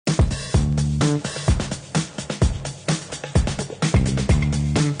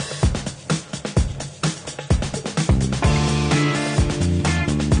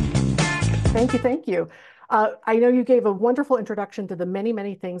Thank you, thank you. I know you gave a wonderful introduction to the many,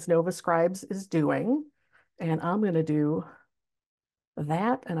 many things Nova Scribes is doing, and I'm going to do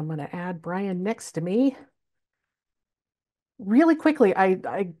that, and I'm going to add Brian next to me. Really quickly,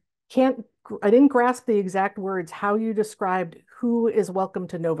 can't, I didn't grasp the exact words, how you described who is welcome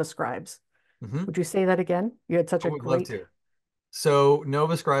to Nova Scribes. Hmm. Would you say that again? You had such I a would love great, to. So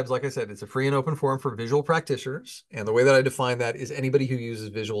Nova Scribes, like I said, it's a free and open forum for visual practitioners. And the way that I define that is anybody who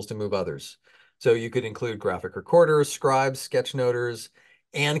uses visuals to move others. So you could include graphic recorders, scribes, sketchnoters,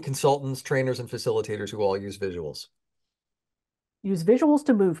 and consultants, trainers, and facilitators who all use visuals. use visuals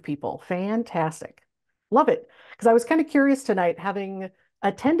to move people. Fantastic. Love it. Because I was kind of curious tonight, having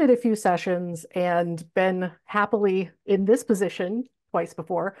attended a few sessions and been happily in this position twice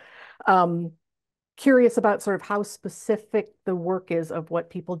before. Um, Curious about sort of how specific the work is of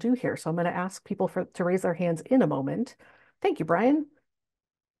what people do here. So I'm going to ask people to raise their hands in a moment. Thank you, Brian.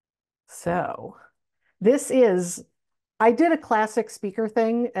 So this is, I did a classic speaker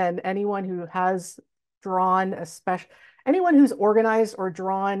thing, and anyone who has drawn a special, anyone who's organized or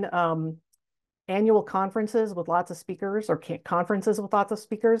drawn annual conferences with lots of speakers or conferences with lots of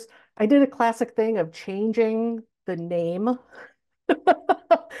speakers, I did a classic thing of changing the name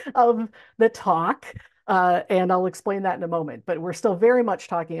of the talk. And I'll explain that in a moment, but we're still very much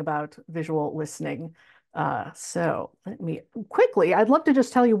talking about visual listening. So let me quickly, I'd love to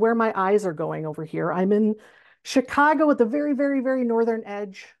just tell you where my eyes are going over here. I'm in Chicago at the very, very, very northern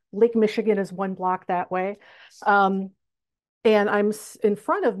edge. Lake Michigan is one block that way. Um, and I'm in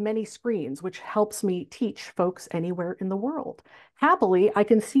front of many screens, which helps me teach folks anywhere in the world. Happily, I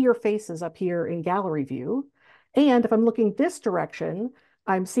can see your faces up here in gallery view. And if I'm looking this direction,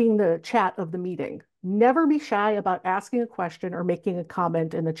 I'm seeing the chat of the meeting. Never be shy about asking a question or making a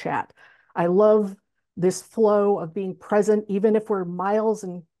comment in the chat. I love this flow of being present, even if we're miles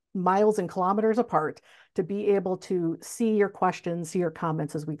and kilometers apart, to be able to see your questions, see your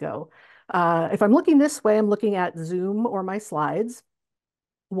comments as we go. If I'm looking this way, I'm looking at Zoom or my slides.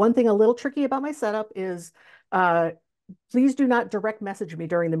 One thing a little tricky about my setup is uh, please do not direct message me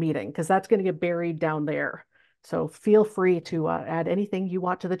during the meeting because that's going to get buried down there. So feel free to add anything you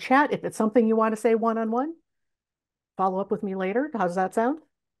want to the chat. If it's something you want to say one-on-one, follow up with me later. How does that sound?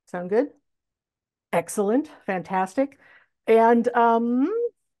 Sound good? Excellent. Fantastic. And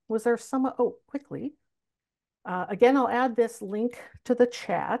was there some, oh, quickly. Again, I'll add this link to the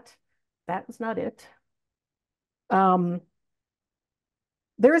chat. That is not it. Um,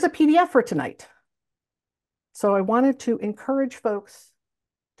 there is a PDF for tonight. So I wanted to encourage folks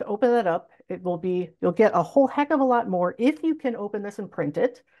to open that up. It will be, you'll get a whole heck of a lot more if you can open this and print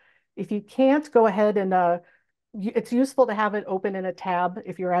it. If you can't, go ahead and it's useful to have it open in a tab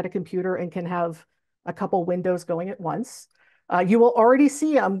if you're at a computer and can have a couple windows going at once. You will already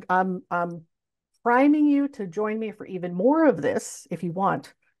see I'm priming you to join me for even more of this if you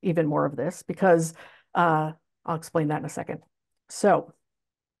want even more of this, because I'll explain that in a second. So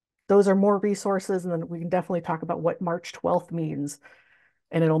those are more resources, and then we can definitely talk about what March 12th means,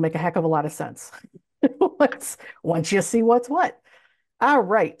 and it'll make a heck of a lot of sense once you see what's what. All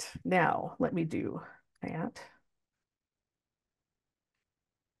right, now let me do that.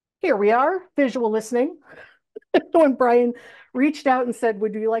 Here we are, visual listening. When Brian reached out and said,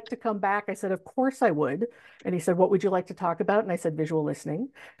 "Would you like to come back?" I said, "Of course I would." And he said, "What would you like to talk about?" And I said, "Visual listening."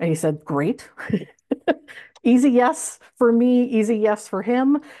 And he said, "Great." Easy yes for me, easy yes for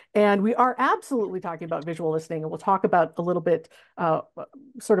him. And we are absolutely talking about visual listening. And we'll talk about a little bit,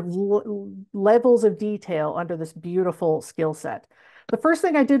 sort of levels of detail under this beautiful skill set. The first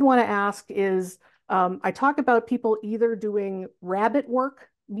thing I did want to ask is I talk about people either doing rabbit work,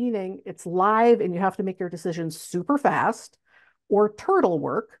 meaning it's live and you have to make your decisions super fast, or turtle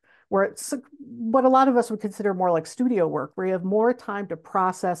work, where it's what a lot of us would consider more like studio work, where you have more time to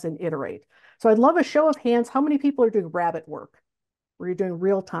process and iterate. So I'd love a show of hands. How many people are doing rabbit work, where you're doing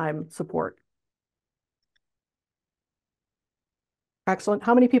real-time support? Excellent.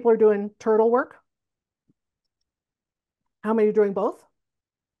 How many people are doing turtle work? How many are doing both?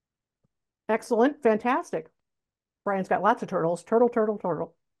 Excellent. Fantastic. Brian's got lots of turtles. Turtle, turtle,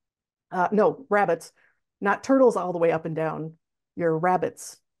 turtle. No, rabbits. Not turtles all the way up and down. Your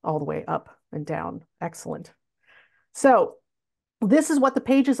rabbits all the way up and down. Excellent. So this is what the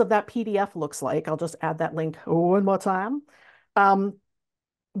pages of that PDF looks like. I'll just add that link one more time. Um,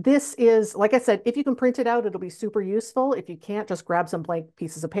 this is, like I said, if you can print it out, it'll be super useful. If you can't, just grab some blank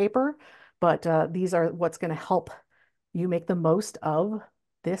pieces of paper. But these are what's going to help you make the most of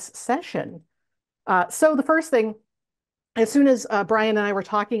this session. So the first thing, as soon as Brian and I were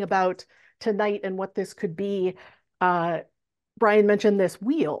talking about tonight and what this could be, uh, Brian mentioned this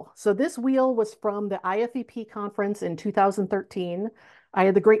wheel. So this wheel was from the IFEP conference in 2013. I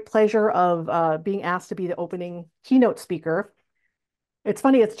had the great pleasure of being asked to be the opening keynote speaker. It's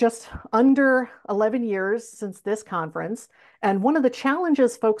funny, it's just under 11 years since this conference. And one of the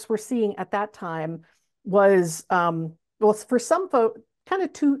challenges folks were seeing at that time was, well, for some folks, kind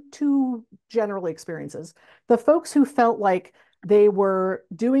of two general experiences. The folks who felt like they were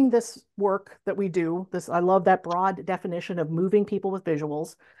doing this work that we do, this, I love that broad definition of moving people with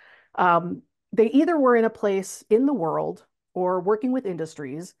visuals. Um, they either were in a place in the world or working with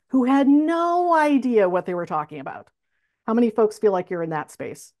industries who had no idea what they were talking about. How many folks feel like you're in that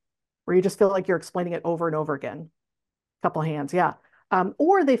space where you just feel like you're explaining it over and over again? A couple of hands, yeah.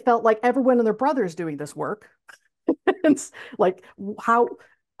 Or they felt like everyone and their brother's doing this work. It's like how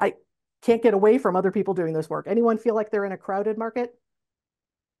I can't get away from other people doing this work. Anyone feel like they're in a crowded market?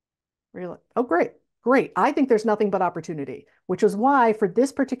 Really? Oh, great, great. I think there's nothing but opportunity, which is why for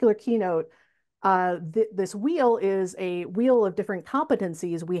this particular keynote, this wheel is a wheel of different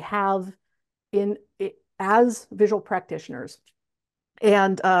competencies we have in it as visual practitioners.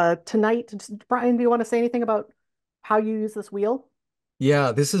 And tonight, Brian, do you want to say anything about how you use this wheel?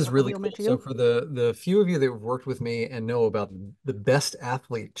 Yeah, this is What the really wheel cool. meant to So you? for the few of you that have worked with me and know about the best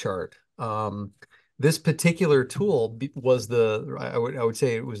athlete chart, this particular tool was I would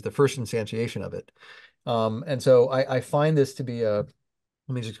say it was the first instantiation of it. And so I find this to be a,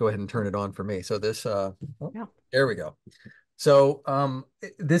 let me just go ahead and turn it on for me. So this, oh, Yeah, there we go. So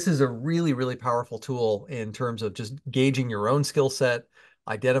this is a really, really powerful tool in terms of just gauging your own skill set,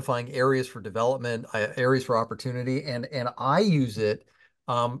 identifying areas for development, areas for opportunity, and I use it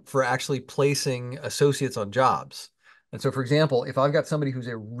for actually placing associates on jobs. And so, for example, if I've got somebody who's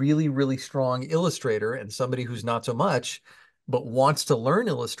a really, really strong illustrator and somebody who's not so much, but wants to learn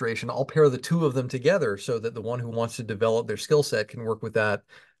illustration, I'll pair the two of them together so that the one who wants to develop their skill set can work with that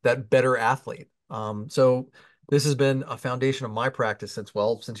better athlete. So this has been a foundation of my practice since,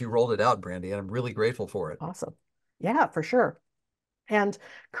 well, since you rolled it out, Brandy, and I'm really grateful for it. awesome. Yeah, for sure. And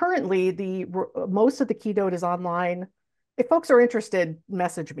currently, the most of the keynote is online. If folks are interested,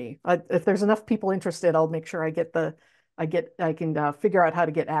 message me. If there's enough people interested, I'll make sure I can figure out how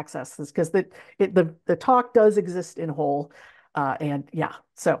to get access because the talk does exist in whole. And yeah,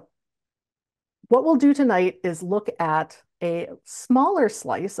 so what we'll do tonight is look at a smaller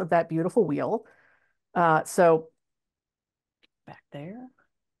slice of that beautiful wheel. So back there.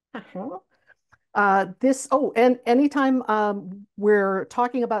 Uh-huh. And anytime we're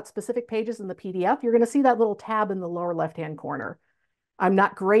talking about specific pages in the PDF, you're going to see that little tab in the lower left-hand corner. I'm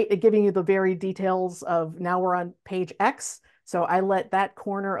not great at giving you the very details of now we're on page X, so I let that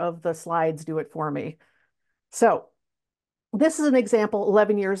corner of the slides do it for me. So this is an example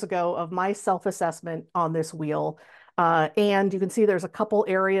 11 years ago of my self-assessment on this wheel. And you can see there's a couple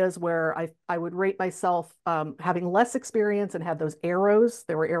areas where I would rate myself having less experience and had those arrows.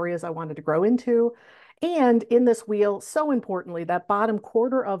 There were areas I wanted to grow into. And in this wheel, so importantly, that bottom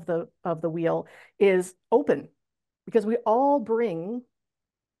quarter of the wheel is open because we all bring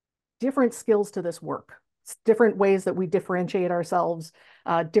different skills to this work. It's different ways that we differentiate ourselves,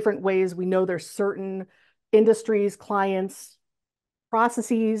 different ways we know there's certain industries, clients,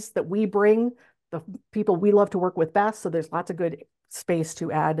 processes that we bring, the people we love to work with best. So there's lots of good space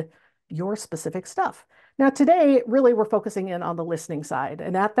to add your specific stuff. Now, today, really, we're focusing in on the listening side.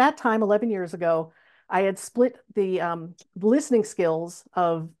 And at that time, 11 years ago, I had split the listening skills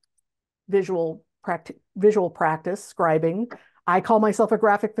of visual practice, scribing. I call myself a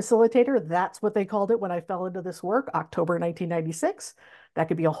graphic facilitator. That's what they called it when I fell into this work, October 1996. That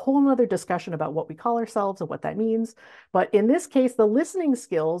could be a whole nother discussion about what we call ourselves and what that means. But in this case, the listening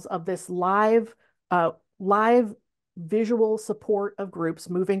skills of this live visual support of groups,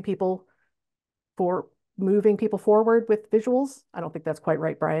 moving people forward with visuals. I don't think that's quite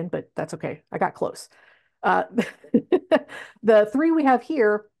right, Brian, but that's okay. I got close. Uh, the three we have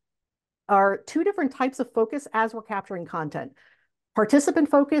here are two different types of focus as we're capturing content. Participant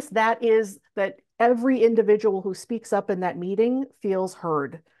focus, that is that every individual who speaks up in that meeting feels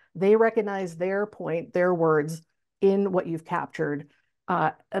heard. They recognize their point, their words in what you've captured.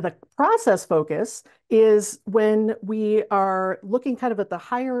 The process focus is when we are looking kind of at the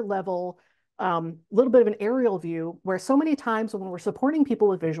higher level, little bit of an aerial view, where so many times when we're supporting people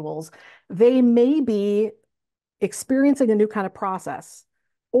with visuals, they may be experiencing a new kind of process,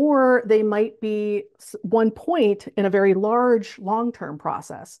 or they might be one point in a very large long-term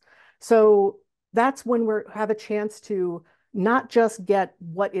process. So that's when we have a chance to not just get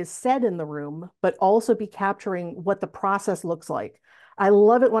what is said in the room, but also be capturing what the process looks like. I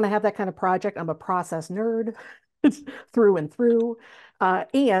love it when I have that kind of project. I'm a process nerd. through and through.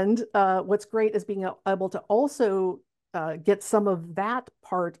 And what's great is being able to also get some of that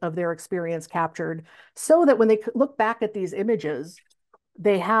part of their experience captured so that when they look back at these images,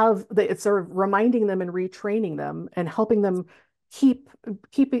 it's sort of reminding them and retraining them and helping them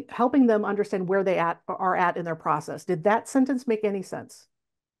helping them understand where are at in their process. Did that sentence make any sense?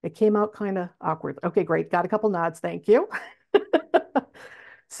 It came out kind of awkward. Okay, great. Got a couple nods. Thank you.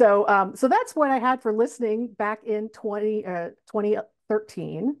 So that's what I had for listening back in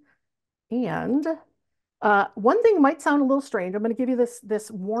 2013. And one thing might sound a little strange. I'm going to give you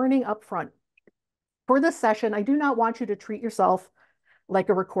this warning up front. For this session, I do not want you to treat yourself like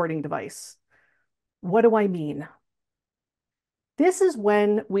a recording device. What do I mean? This is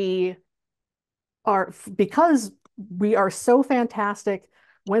when because we are so fantastic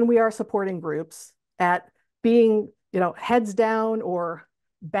when we are supporting groups at being, heads down or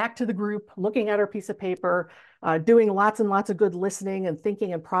back to the group, looking at our piece of paper, doing lots and lots of good listening and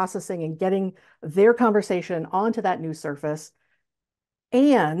thinking and processing and getting their conversation onto that news surface.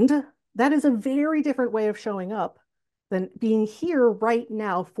 And that is a very different way of showing up than being here right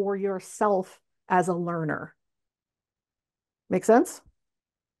now for yourself as a learner. Make sense?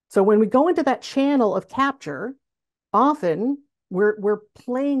 So when we go into that channel of capture, often we're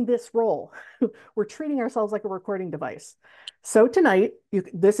playing this role. We're treating ourselves like a recording device. So tonight,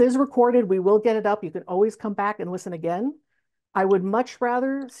 this is recorded. We will get it up. You can always come back and listen again. I would much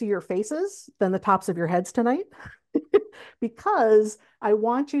rather see your faces than the tops of your heads tonight because I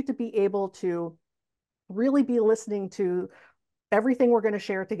want you to be able to really be listening to everything we're going to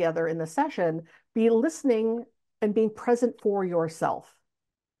share together in the session, be listening and being present for yourself.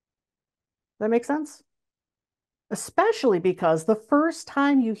 That make sense? Especially because the first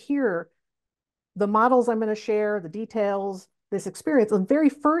time you hear the models I'm going to share, the details, this experience, the very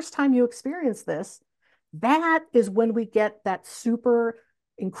first time you experience this, that is when we get that super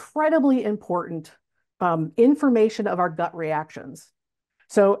incredibly important information of our gut reactions.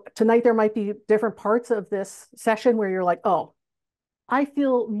 So tonight there might be different parts of this session where you're like, oh, I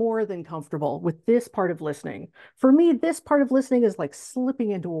feel more than comfortable with this part of listening. For me, this part of listening is like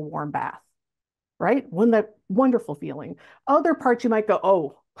slipping into a warm bath, right? When that wonderful feeling. Other parts you might go,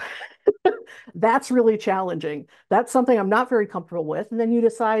 oh, that's really challenging. That's something I'm not very comfortable with. And then you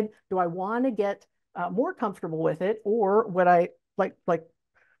decide, do I want to get more comfortable with it, or would I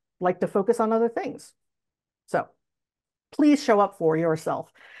like to focus on other things? So please show up for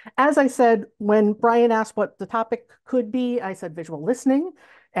yourself. As I said, when Brian asked what the topic could be, I said visual listening,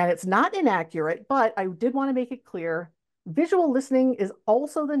 and it's not inaccurate, but I did want to make it clear. Visual listening is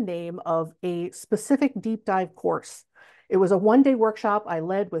also the name of a specific deep dive course. It was a one-day workshop I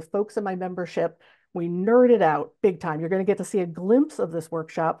led with folks in my membership. We nerded out big time. You're going to get to see a glimpse of this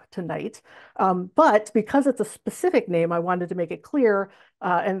workshop tonight. But because it's a specific name, I wanted to make it clear.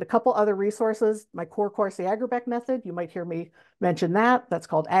 And a couple other resources, my core course, the Agerbeck method, you might hear me mention that. That's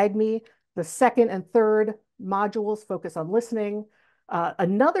called AGME. The second and third modules focus on listening.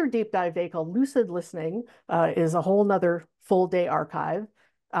 Another deep dive day called Lucid Listening is a whole nother full day archive.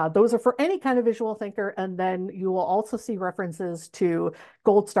 Those are for any kind of visual thinker. And then you will also see references to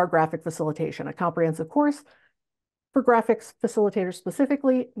Gold Star Graphic Facilitation, a comprehensive course for graphics facilitators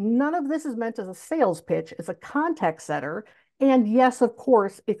specifically. None of this is meant as a sales pitch. It's a context setter. And yes, of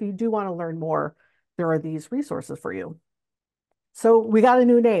course, if you do want to learn more, there are these resources for you. So we got a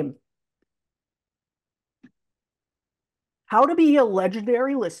new name. How to be a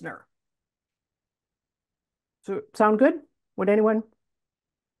legendary listener. So sound good? Would anyone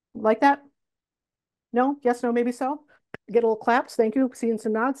like that? No? Yes, no, maybe so? Get a little claps. Thank you. Seeing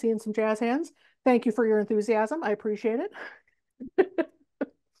some nods, seeing some jazz hands. Thank you for your enthusiasm. I appreciate it.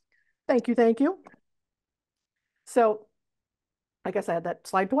 Thank you. Thank you. So I guess I had that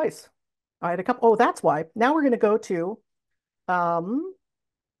slide twice. I had a couple. Oh, that's why. Now we're going to go to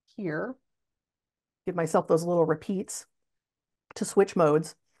here. Give myself those little repeats to switch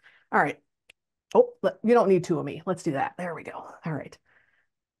modes. All right. Oh, you don't need two of me. Let's do that. There we go. All right.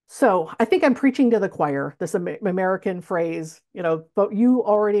 So I think I'm preaching to the choir, this American phrase, but you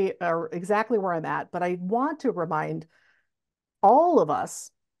already are exactly where I'm at. But I want to remind all of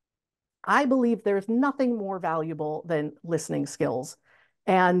us, I believe there's nothing more valuable than listening skills.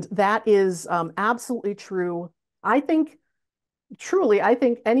 And that is absolutely true. I think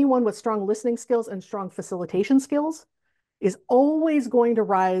anyone with strong listening skills and strong facilitation skills is always going to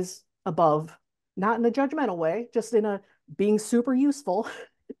rise above, not in a judgmental way, just in a being super useful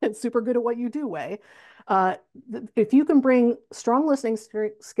and super good at what you do way. If you can bring strong listening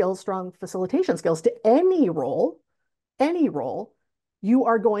skills, strong facilitation skills to any role, you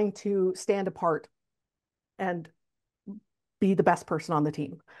are going to stand apart and be the best person on the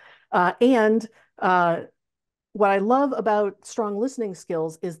team. And what I love about strong listening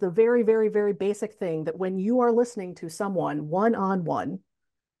skills is the very, very, very basic thing that when you are listening to someone one on one,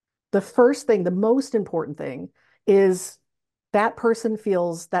 the first thing, the most important thing is that person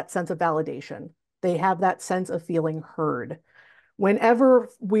feels that sense of validation. They have that sense of feeling heard. Whenever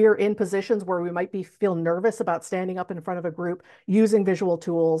we're in positions where we might be feel nervous about standing up in front of a group using visual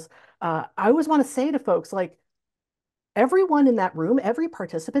tools, I always want to say to folks, like, everyone in that room, every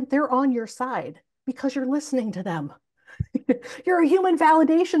participant, they're on your side because you're listening to them. You're a human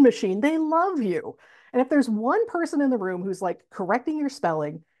validation machine. They love you. And if there's one person in the room who's like correcting your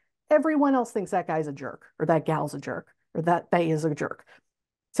spelling, everyone else thinks that guy's a jerk or that gal's a jerk or that they is a jerk.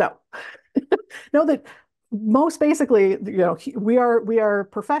 So know that most basically, we are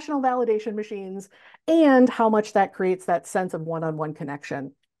professional validation machines, and how much that creates that sense of one-on-one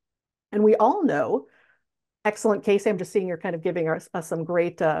connection. And we all know, excellent, Casey. I'm just seeing you're kind of giving us some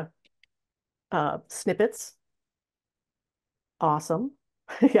great snippets. Awesome.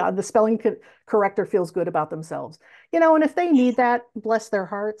 Yeah, the spelling corrector feels good about themselves. And if they need that, bless their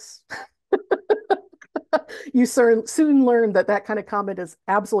hearts. You soon learn that that kind of comment is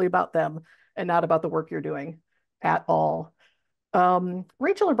absolutely about them and not about the work you're doing at all.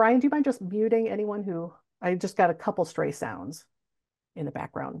 Rachel or Brian, do you mind just muting anyone who I just got a couple stray sounds in the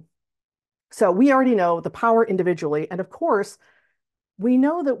background? So we already know the power individually. And of course, we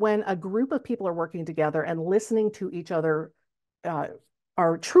know that when a group of people are working together and listening to each other, uh,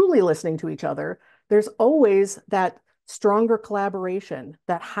 are truly listening to each other, there's always that stronger collaboration,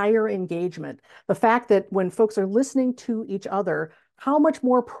 that higher engagement. The fact that when folks are listening to each other, how much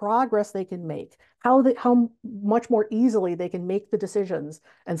more progress they can make, how much more easily they can make the decisions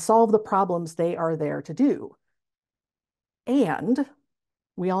and solve the problems they are there to do. And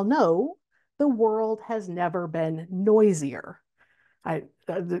we all know the world has never been noisier. I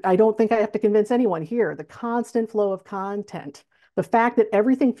don't think I have to convince anyone here. The constant flow of content, the fact that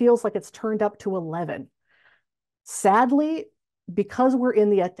everything feels like it's turned up to 11. Sadly, because we're in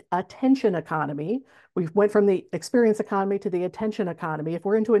the attention economy, we went from the experience economy to the attention economy. If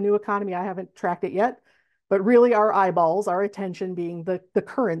we're into a new economy, I haven't tracked it yet, but really our eyeballs, our attention being the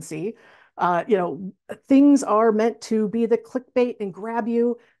currency. Things are meant to be the clickbait and grab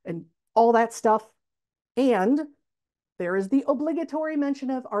you and all that stuff. And there is the obligatory mention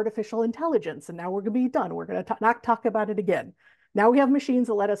of artificial intelligence. And now we're going to be done. We're going to not talk about it again. Now we have machines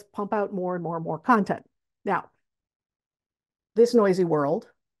that let us pump out more and more and more content. Now, this noisy world,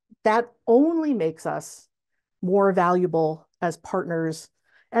 that only makes us more valuable as partners,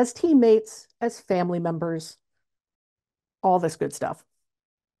 as teammates, as family members, all this good stuff.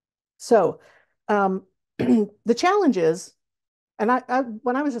 So the challenge is, and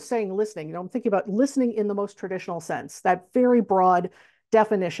when I was just saying listening, I'm thinking about listening in the most traditional sense, that very broad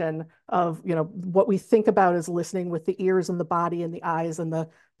definition of, what we think about as listening with the ears and the body and the eyes and the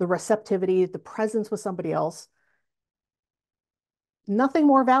receptivity, the presence with somebody else. Nothing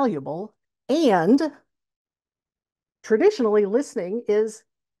more valuable. And traditionally, listening is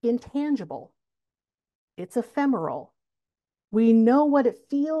intangible. It's ephemeral. We know what it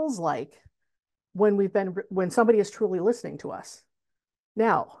feels like when somebody is truly listening to us.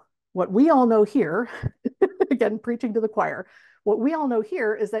 Now, what we all know here, again, preaching to the choir, what we all know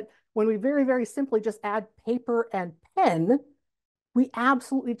here is that when we very, very simply just add paper and pen, we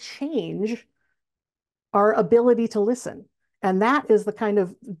absolutely change our ability to listen. And that is the kind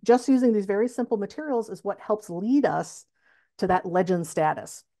of, just using these very simple materials is what helps lead us to that legend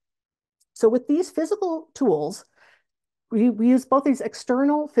status. So with these physical tools, we use both these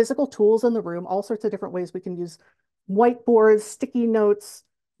external physical tools in the room, all sorts of different ways we can use whiteboards, sticky notes,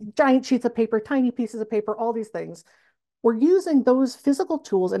 giant sheets of paper, tiny pieces of paper, all these things. We're using those physical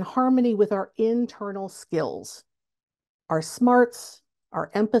tools in harmony with our internal skills, our smarts, our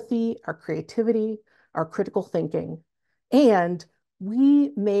empathy, our creativity, our critical thinking. And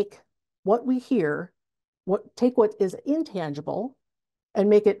we make what we hear, take what is intangible and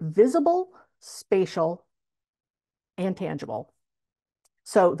make it visible, spatial, and tangible.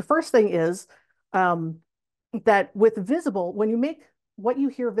 So the first thing is that with visible, when you make what you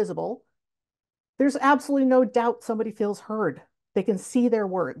hear visible, there's absolutely no doubt somebody feels heard. They can see their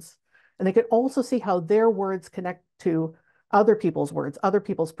words, and they can also see how their words connect to other people's words, other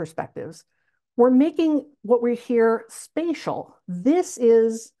people's perspectives. We're making what we hear spatial. This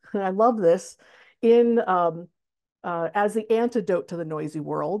is, I love this, as the antidote to the noisy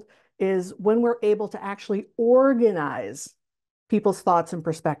world, is when we're able to actually organize people's thoughts and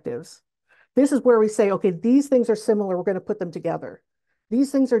perspectives. This is where we say, okay, these things are similar, we're going to put them together. These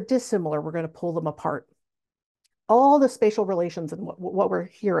things are dissimilar, we're going to pull them apart. all the spatial relations and what we're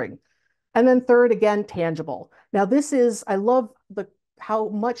hearing. And then third, again, tangible. Now, this is, I love the how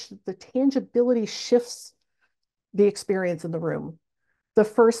much the tangibility shifts the experience in the room. The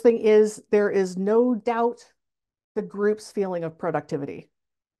first thing is there is no doubt the group's feeling of productivity.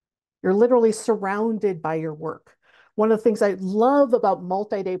 You're literally surrounded by your work. One of the things I love about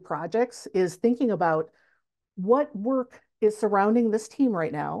multi-day projects is thinking about what work is surrounding this team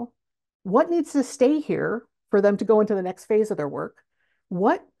right now, what needs to stay here for them to go into the next phase of their work,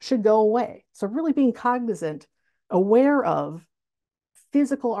 what should go away. So really being cognizant, aware of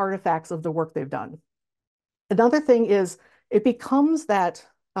physical artifacts of the work they've done. Another thing is it becomes that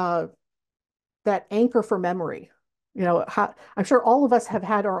anchor for memory. I'm sure all of us have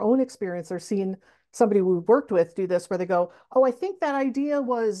had our own experience or seen somebody we've worked with do this where they go, oh, I think that idea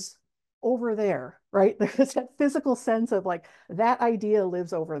was over there, right? There's that physical sense of like that idea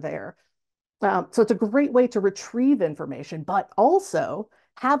lives over there. So it's a great way to retrieve information, but also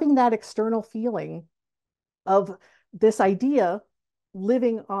having that external feeling of this idea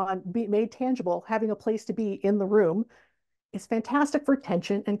living on, be made tangible, having a place to be in the room is fantastic for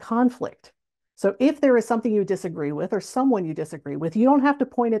tension and conflict. So if there is something you disagree with or someone you disagree with, you don't have to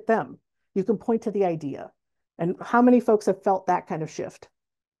point at them. You can point to the idea. And how many folks have felt that kind of shift?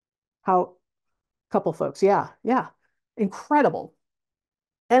 How couple folks, yeah, yeah, incredible.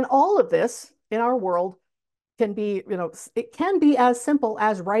 And all of this in our world can be, it can be as simple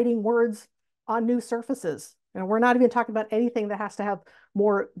as writing words on new surfaces. We're not even talking about anything that has to have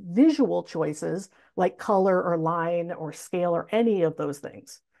more visual choices like color or line or scale or any of those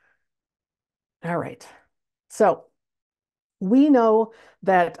things. All right. So we know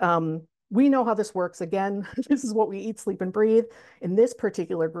that we know how this works. Again, this is what we eat, sleep, and breathe in this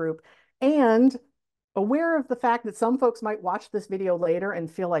particular group. And aware of the fact that some folks might watch this video later and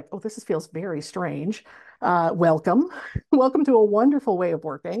feel like, oh, this feels very strange. Welcome. Welcome to a wonderful way of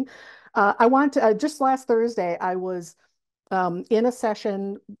working. I want to, just last Thursday, I was in a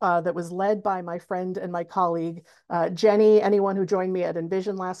session that was led by my friend and my colleague, Jenny. Anyone who joined me at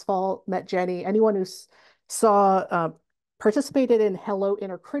Envision last fall met Jenny. Anyone who participated in Hello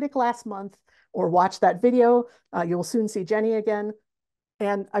Inner Critic last month or watched that video, you will soon see Jenny again.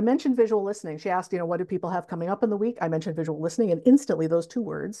 And I mentioned visual listening. She asked, what do people have coming up in the week? I mentioned visual listening, and instantly those two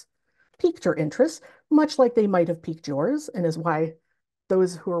words piqued her interest, much like they might have piqued yours, and is why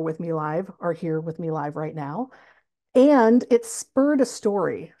those who are with me live are here with me live right now. And it spurred a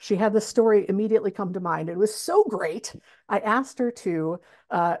story. She had the story immediately come to mind. It was so great. I asked her to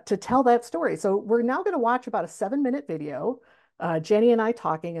tell that story. So we're now going to watch about a 7-minute video, Jenny and I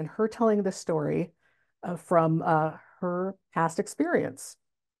talking, and her telling the story from her past experience.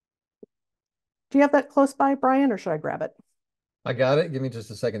 Do you have that close by, Brian, or should I grab it? I got it. Give me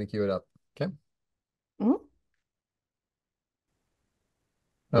just a second to cue it up. Okay. Mhm.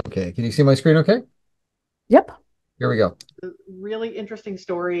 Okay. Can you see my screen okay? Yep. Here we go. Really interesting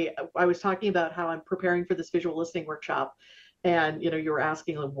story. I was talking about how I'm preparing for this visual listening workshop. And, you were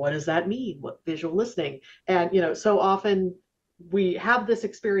asking, like, what does that mean? What visual listening? And, so often we have this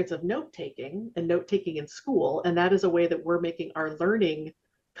experience of note taking and note taking in school. And that is a way that we're making our learning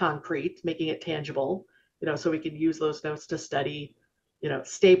concrete, making it tangible, so we can use those notes to study,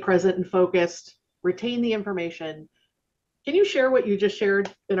 stay present and focused, retain the information. Can you share what you just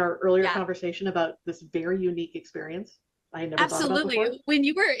shared in our earlier conversation about this very unique experience I had never thought about before? Absolutely. When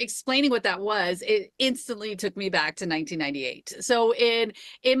you were explaining what that was, it instantly took me back to 1998. So in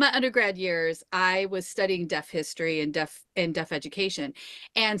my undergrad years, I was studying deaf history and deaf education.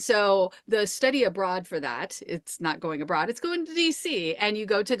 And so the study abroad for that, it's not going abroad, it's going to DC, and you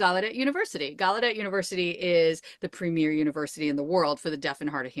go to Gallaudet University. Gallaudet University is the premier university in the world for the deaf and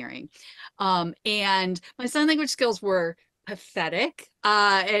hard of hearing. And my sign language skills were pathetic.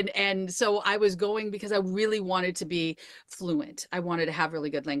 And so I was going because I really wanted to be fluent. I wanted to have really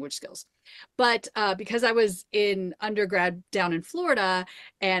good language skills. But because I was in undergrad down in Florida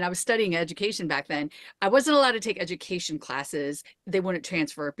and I was studying education back then, I wasn't allowed to take education classes. They wouldn't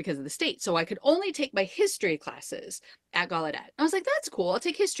transfer because of the state. So I could only take my history classes at Gallaudet. I was like, that's cool. I'll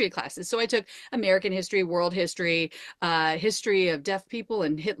take history classes. So I took American history, world history, history of deaf people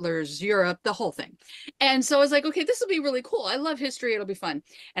and Hitler's Europe, the whole thing. And so I was like, okay, this will be really cool. I love history. It'll be fun.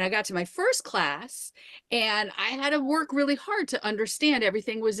 And I got to my first class and I had to work really hard to understand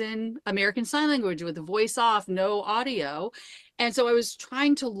everything was in American Sign Language with the voice off, no audio. And so I was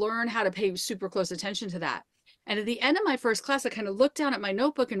trying to learn how to pay super close attention to that. And at the end of my first class, I kind of looked down at my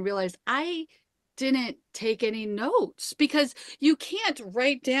notebook and realized I didn't take any notes because you can't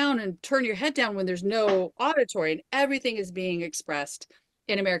write down and turn your head down when there's no auditory and everything is being expressed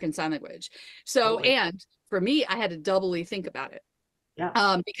in American Sign Language. So, and for me, I had to doubly think about it.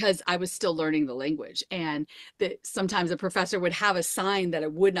 Yeah. Because I was still learning the language, and that sometimes a professor would have a sign that I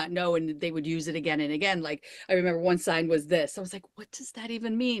would not know, and they would use it again and again. Like I remember one sign was this. I was like, what does that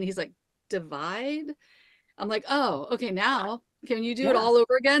even mean? He's like, divide. I'm like, oh, okay, now can you do it Yeah. all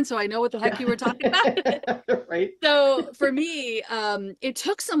over again so I know what the heck you were talking about? Right. So for me, it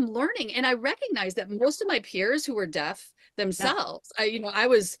took some learning, and I recognized that most of my peers who were deaf themselves, I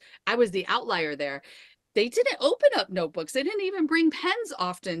was the outlier there. They didn't open up notebooks. They didn't even bring pens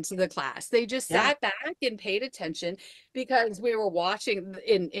often to the class. They just Yeah. sat back and paid attention because we were watching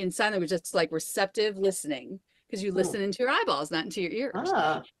in sign language. It's like receptive listening, because you listen into your eyeballs, not into your ears.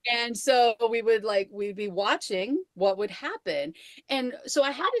 Ah, And so we'd be watching what would happen. And so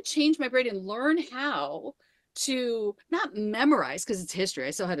I had to change my brain and learn how to not memorize, because it's history.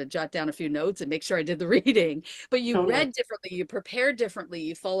 I still had to jot down a few notes and make sure I did the reading, but you totally. read differently, you prepared differently,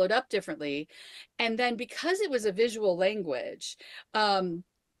 you followed up differently. And then because it was a visual language,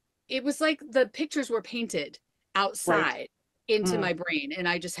 it was like the pictures were painted Right. outside into my brain, and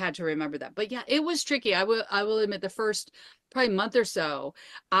I just had to remember that. But yeah, it was tricky. I will admit the first probably month or so,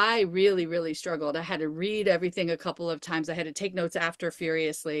 I really, really struggled. I had to read everything a couple of times. I had to take notes after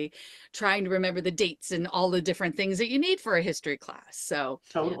furiously, trying to remember the dates and all the different things that you need for a history class. So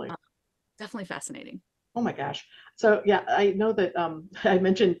Totally. definitely fascinating. Oh my gosh. So yeah, I know that I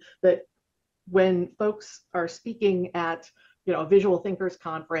mentioned that when folks are speaking at a visual thinkers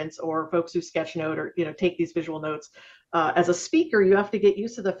conference, or folks who sketchnote or take these visual notes, as a speaker, you have to get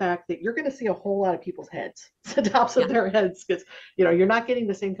used to the fact that you're going to see a whole lot of people's heads, the tops of their heads, because you're not getting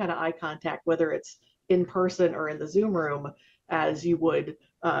the same kind of eye contact, whether it's in person or in the Zoom room, as you would,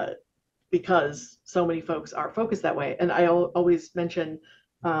 because so many folks are focused that way. And I always mention,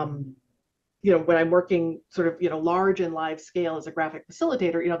 when I'm working sort of, large and live scale as a graphic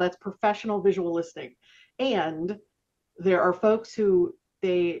facilitator, that's professional visual listening. And there are folks who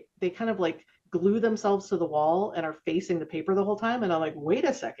they kind of like glue themselves to the wall and are facing the paper the whole time. And I'm like, wait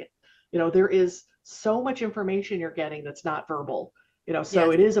a second, there is so much information you're getting that's not verbal, so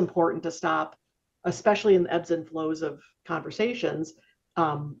Yes. it is important to stop, especially in the ebbs and flows of conversations,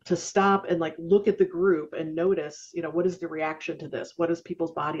 to stop and like look at the group and notice, what is the reaction to this? What is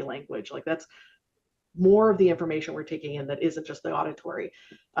people's body language? Like that's more of the information we're taking in that isn't just the auditory.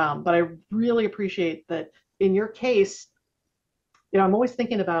 But I really appreciate that in your case, I'm always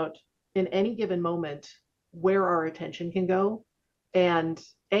thinking about, in any given moment, where our attention can go. And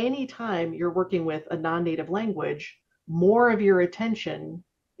anytime you're working with a non-native language, more of your attention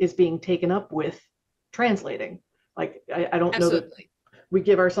is being taken up with translating. Like, I don't know that Absolutely. we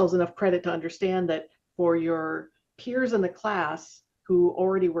give ourselves enough credit to understand that for your peers in the class who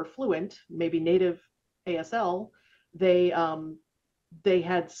already were fluent, maybe native ASL, they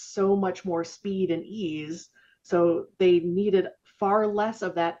had so much more speed and ease, so they needed far less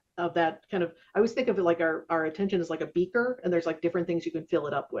of that kind of. I always think of it like our attention is like a beaker, and there's like different things you can fill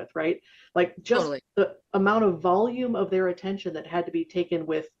it up with, right? Like just Totally. the amount of volume of their attention that had to be taken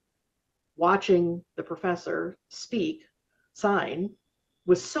with watching the professor speak sign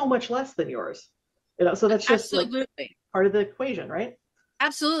was so much less than yours. So that's just like Absolutely. part of the equation, right?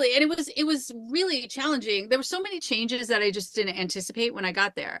 Absolutely. And it was really challenging. There were so many changes that I just didn't anticipate when I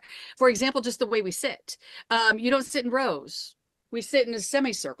got there. For example, just the way we sit. You don't sit in rows. We sit in a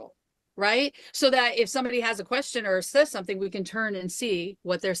semicircle, right? So that if somebody has a question or says something, we can turn and see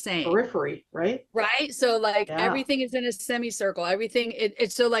what they're saying. Periphery, right? Right. So like Yeah. everything is in a semicircle. Everything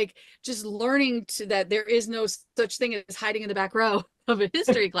it's so like just learning that there is no such thing as hiding in the back row of a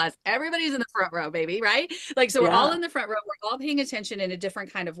history class. Everybody's in the front row, baby, right? Like so we're all Yeah. in the front row. We're all paying attention in a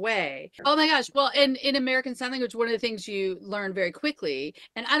different kind of way. Oh my gosh. Well, in American Sign Language, one of the things you learn very quickly,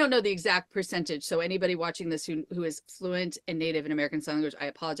 and I don't know the exact percentage. So anybody watching this who is fluent and native in American Sign Language, I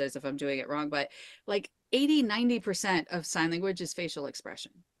apologize if I'm doing it wrong, but like 80-90% of sign language is facial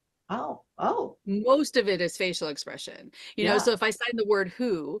expression. Oh, Most of it is facial expression, yeah. so if I sign the word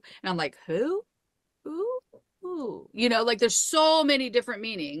who and I'm like, who, like there's so many different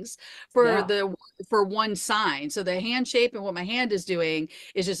meanings Yeah. for one sign. So the hand shape and what my hand is doing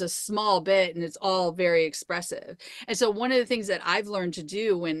is just a small bit, and it's all very expressive. And so one of the things that I've learned to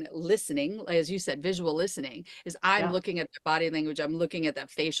do when listening, as you said, visual listening, is I'm Yeah. looking at the body language. I'm looking at that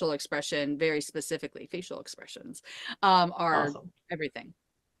facial expression, very specifically. Facial expressions are Awesome. everything.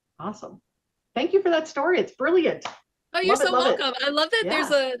 Awesome. Thank you for that story. It's brilliant. Oh, you're Love it, so love it. welcome. I love that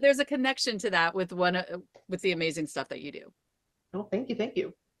Yeah. there's a connection to that with with the amazing stuff that you do. Oh, thank you. Thank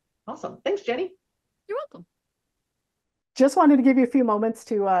you. Awesome. Thanks, Jenny. You're welcome. Just wanted to give you a few moments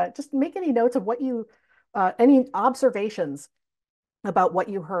to just make any notes of any observations about what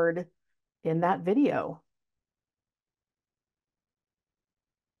you heard in that video.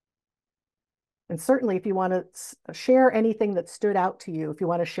 And certainly if you want to share anything that stood out to you, if you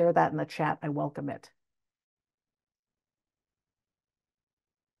want to share that in the chat, I welcome it.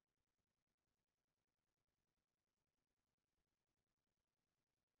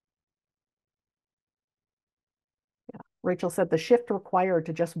 Yeah. Rachel said the shift required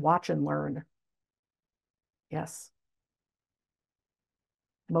to just watch and learn. Yes.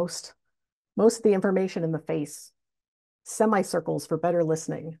 Most of the information in the face. Semicircles for better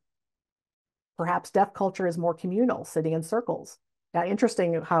listening. Perhaps deaf culture is more communal, sitting in circles. Yeah,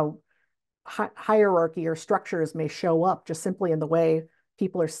 interesting how hierarchy or structures may show up just simply in the way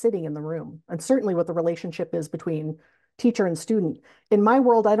people are sitting in the room, and certainly what the relationship is between teacher and student. In my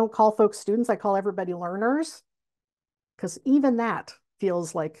world, I don't call folks students, I call everybody learners, because even that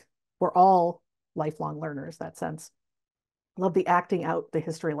feels like we're all lifelong learners, that sense. Love the acting out the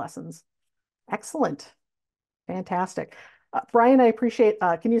history lessons. Excellent. Fantastic. Brian, I appreciate,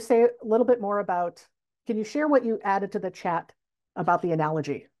 can you say a little bit more about, can you share what you added to the chat about the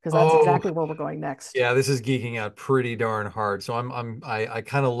analogy? Because that's Oh, exactly where we're going next. yeah, this is geeking out pretty darn hard. So I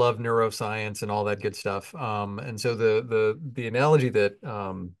kind of love neuroscience and all that good stuff. And so the analogy that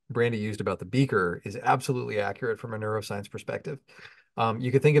Brandy used about the beaker is absolutely accurate from a neuroscience perspective.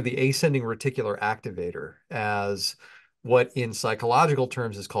 You could think of the ascending reticular activator as what in psychological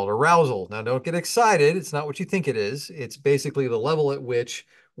terms is called arousal. Now, don't get excited. It's not what you think it is. It's basically the level at which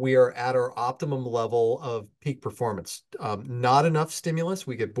we are at our optimum level of peak performance. Not enough stimulus,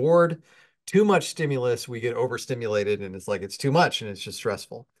 we get bored. Too much stimulus, we get overstimulated, and it's like it's too much and it's just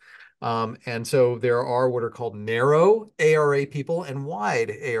stressful. And so there are what are called narrow ARA people and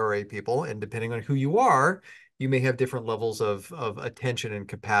wide ARA people. And depending on who you are, you may have different levels of attention and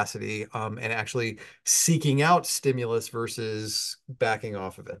capacity and actually seeking out stimulus versus backing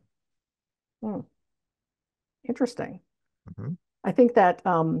off of it. Hmm. Interesting. Mhm. I think that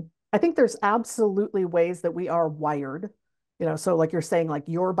I think there's absolutely ways that we are wired. So like you're saying, like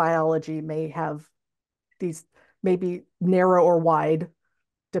your biology may have these maybe narrow or wide,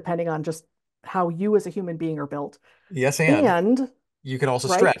 depending on just how you as a human being are built. Yes, and And you can also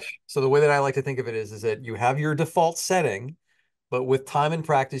right, stretch. So the way that I like to think of it is that you have your default setting, but with time and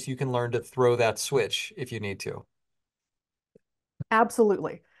practice, you can learn to throw that switch if you need to.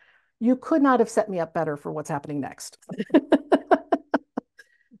 absolutely. You could not have set me up better for what's happening next.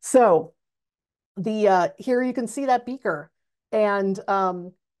 So the here you can see that beaker. And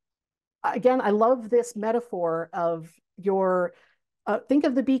again, I love this metaphor of your think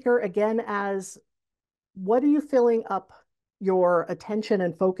of the beaker again as what are you filling up your attention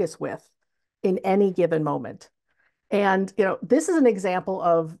and focus with in any given moment? And this is an example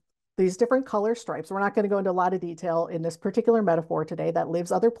of these different color stripes. We're not going to go into a lot of detail in this particular metaphor today that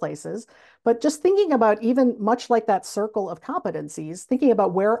lives other places, but just thinking about even much like that circle of competencies, thinking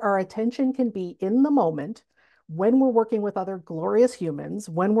about where our attention can be in the moment when we're working with other glorious humans,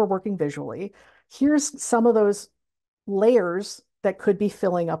 when we're working visually. Here's some of those layers that could be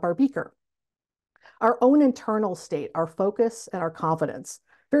filling up our beaker. Our own internal state, our focus, and our confidence.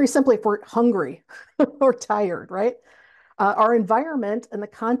 Very simply, if we're hungry or tired, right? Our environment and the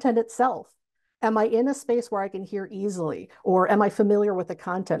content itself. Am I in a space where I can hear easily, or am I familiar with the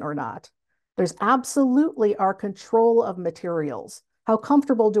content or not? There's absolutely our control of materials. How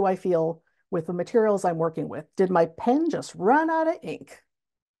comfortable do I feel with the materials I'm working with? Did my pen just run out of ink?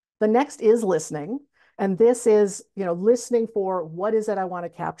 The next is listening. And this is, listening for what is it I want to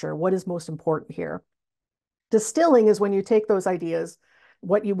capture? What is most important here? Distilling is when you take those ideas,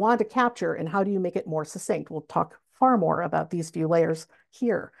 what you want to capture, and how do you make it more succinct? We'll talk far more about these few layers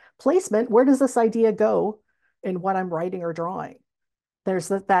here. Placement, where does this idea go in what I'm writing or drawing? There's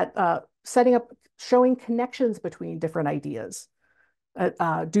that setting up, showing connections between different ideas.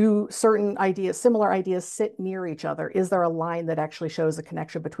 Do certain ideas, similar ideas, sit near each other? Is there a line that actually shows a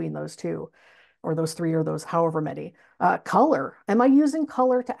connection between those two? Or those three, or those however many. Color. Am I using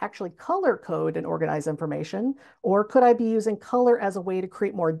color to actually color code and organize information? Or could I be using color as a way to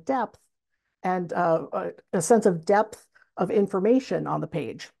create more depth and a sense of depth of information on the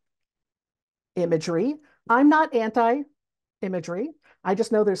page? Imagery. I'm not anti-imagery. I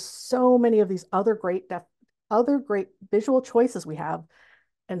just know there's so many of these other great visual choices we have,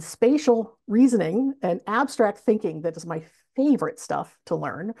 and spatial reasoning and abstract thinking that is my favorite stuff to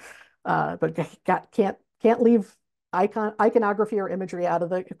learn. But can't leave iconography or imagery out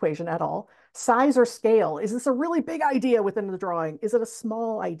of the equation at all. Size or scale. Is this a really big idea within the drawing? Is it a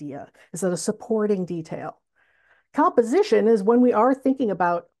small idea? Is it a supporting detail? Composition is when we are thinking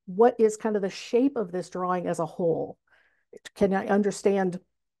about what is kind of the shape of this drawing as a whole. Can I understand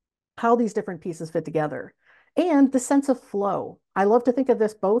how these different pieces fit together? and the sense of flow. I love to think of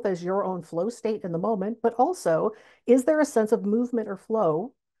this both as your own flow state in the moment, but also, is there a sense of movement or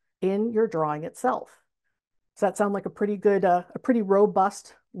flow in your drawing itself? Does that sound like a pretty good, a pretty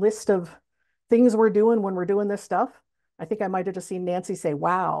robust list of things we're doing when we're doing this stuff? I think I might have just seen Nancy say,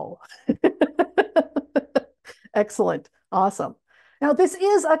 wow. Excellent. Awesome. Now, this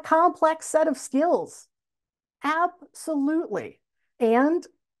is a complex set of skills. Absolutely. And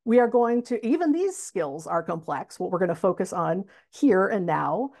we are going to, even these skills are complex, what we're going to focus on here and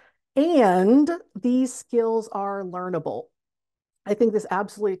now. And these skills are learnable. I think this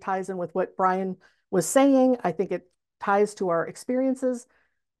absolutely ties in with what Brian was saying. I think it ties to our experiences.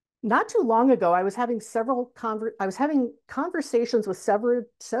 Not too long ago, I was having conversations with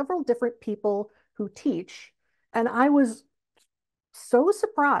several different people who teach, and I was so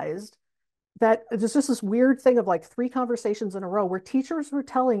surprised that there's just this weird thing of like 3 conversations in a row where teachers were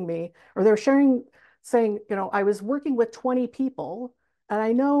telling me, or they're sharing, saying, I was working with 20 people, and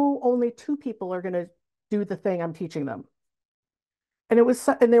I know only 2 people are going to do the thing I'm teaching them. And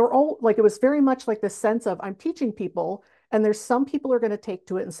they were all like, it was very much like this sense of I'm teaching people, and there's some people who are going to take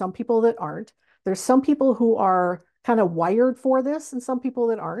to it and some people that aren't. There's some people who are kind of wired for this and some people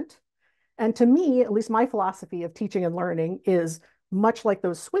that aren't. And to me, at least my philosophy of teaching and learning is much like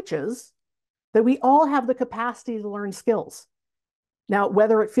those switches, that we all have the capacity to learn skills. Now,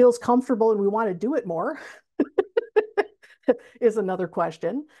 whether it feels comfortable and we want to do it more is another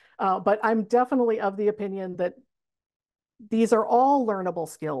question. But I'm definitely of the opinion that these are all learnable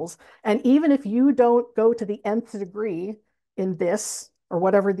skills. And even if you don't go to the nth degree in this or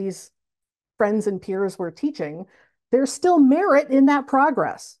whatever these friends and peers were teaching, there's still merit in that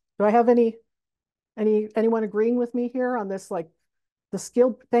progress. Do I have anyone agreeing with me here on this, like the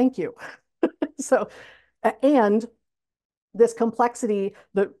skill? Thank you. So, and this complexity,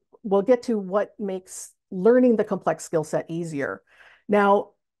 that we'll get to what makes learning the complex skill set easier.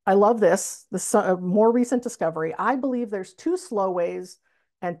 Now, I love this more recent discovery. I believe there's 2 slow ways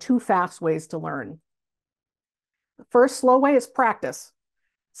and 2 fast ways to learn. The first slow way is practice.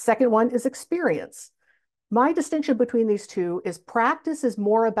 Second one is experience. My distinction between these 2 is practice is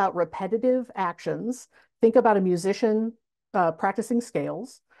more about repetitive actions. Think about a musician practicing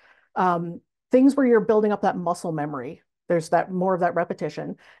scales. Things where you're building up that muscle memory. There's that more of that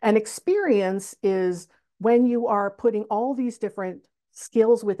repetition. And experience is when you are putting all these different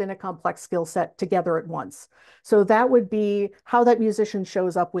skills within a complex skill set together at once. So that would be how that musician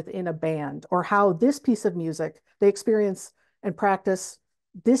shows up within a band, or how this piece of music, they experience and practice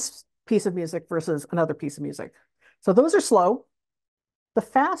this piece of music versus another piece of music. So those are slow. The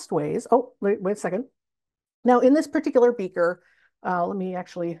fast ways, oh, wait a second. Now in this particular beaker, let me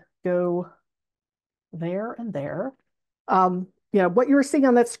actually go there and there. What you're seeing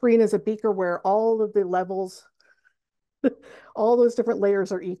on that screen is a beaker where all of the levels, all those different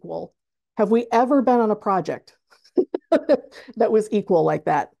layers are equal. Have we ever been on a project that was equal like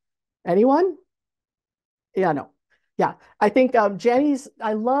that? Anyone? Yeah, no. Yeah, I think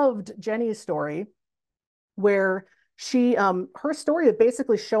I loved Jenny's story where her story of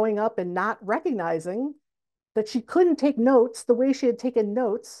basically showing up and not recognizing that she couldn't take notes the way she had taken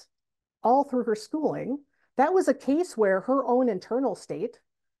notes all through her schooling. That was a case where her own internal state,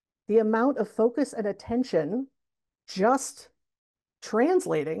 the amount of focus and attention just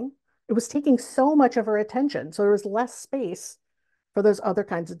translating, it was taking so much of her attention. So there was less space for those other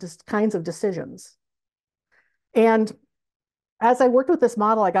kinds of decisions. And as I worked with this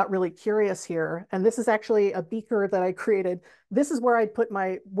model, I got really curious here. And this is actually a beaker that I created. This is where I put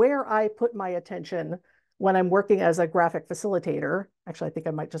my attention when I'm working as a graphic facilitator. Actually, I think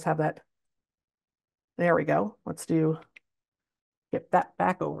I might just have that. There we go. Get that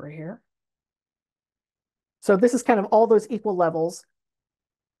back over here. So this is kind of all those equal levels.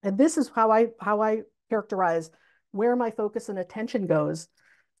 And this is how I characterize where my focus and attention goes.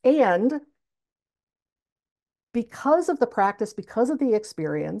 And because of the practice, because of the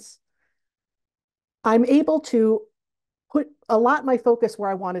experience, I'm able to allot my focus where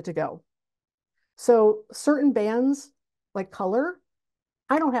I want it to go. So certain bands, like color,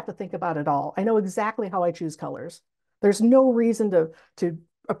 I don't have to think about it all. I know exactly how I choose colors. There's no reason to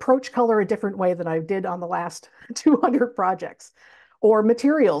approach color a different way than I did on the last 200 projects. Or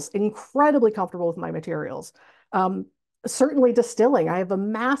materials, incredibly comfortable with my materials. Certainly distilling. I have a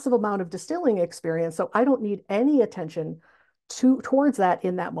massive amount of distilling experience, so I don't need any attention towards that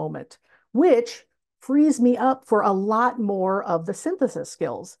in that moment, which frees me up for a lot more of the synthesis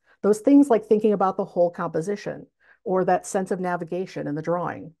skills. Those things like thinking about the whole composition or that sense of navigation in the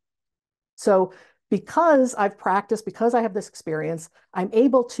drawing. So because I've practiced, because I have this experience, I'm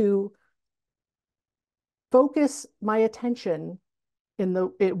able to focus my attention in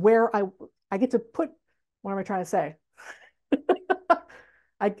where I get to put, what am I trying to say?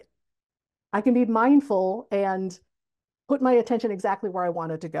 I I can be mindful and put my attention exactly where I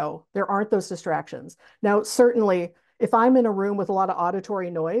want it to go. There aren't those distractions. Now, certainly, if I'm in a room with a lot of auditory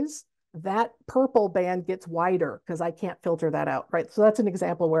noise, that purple band gets wider because I can't filter that out, right? So that's an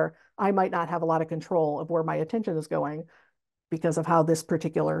example where I might not have a lot of control of where my attention is going because of how this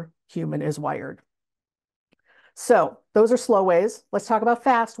particular human is wired. So those are slow ways. Let's talk about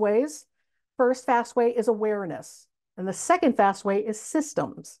fast ways. First fast way is awareness. And the second fast way is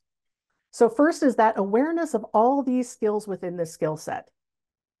systems. So first is that awareness of all these skills within this skill set.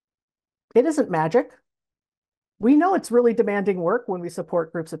 It isn't magic. We know it's really demanding work when we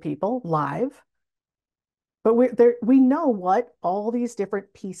support groups of people live, but we know what all these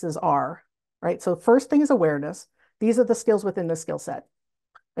different pieces are, right? So first thing is awareness. These are the skills within the skill set.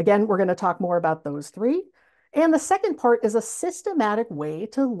 Again, we're going to talk more about those three. And the second part is a systematic way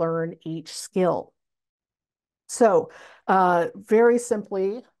to learn each skill. So very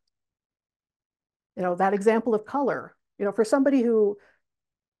simply, that example of color, for somebody who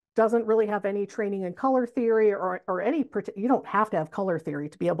doesn't really have any training in color theory or any, you don't have to have color theory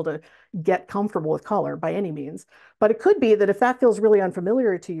to be able to get comfortable with color by any means. But it could be that if that feels really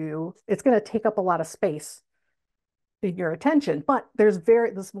unfamiliar to you, it's going to take up a lot of space in your attention. But this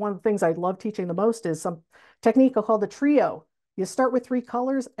is one of the things I love teaching the most is some technique called the trio. You start with 3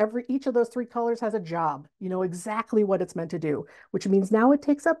 colors. Each of those 3 colors has a job. You know exactly what it's meant to do, which means now it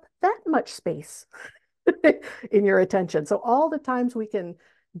takes up that much space in your attention. So all the times we can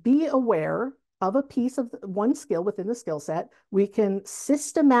be aware of a piece of one skill within the skill set, we can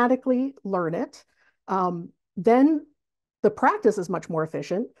systematically learn it. Then the practice is much more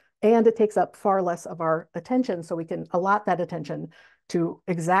efficient and it takes up far less of our attention. So we can allot that attention to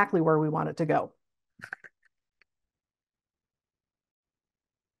exactly where we want it to go.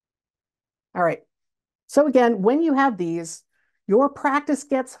 All right. So again, when you have these, your practice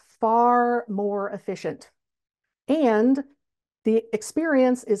gets far more efficient. And the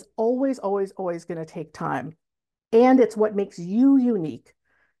experience is always, always, always going to take time. And it's what makes you unique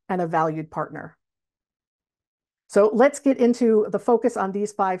and a valued partner. So let's get into the focus on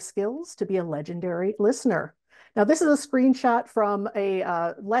these 5 skills to be a legendary listener. Now, this is a screenshot from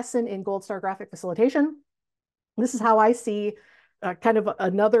a lesson in Gold Star Graphic Facilitation. This is how I see kind of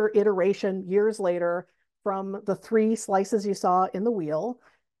another iteration years later from the 3 slices you saw in the wheel.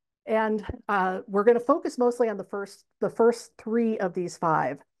 And we're going to focus mostly on the first 3 of these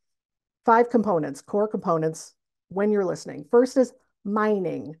 5 components, core components when you're listening. First is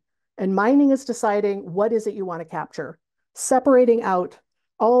mining. And mining is deciding what is it you want to capture, separating out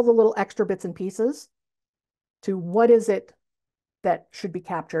all the little extra bits and pieces to what is it that should be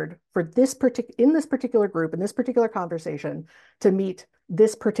captured for in this particular group, in this particular conversation, to meet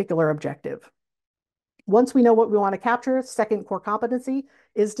this particular objective. Once we know what we want to capture, second core competency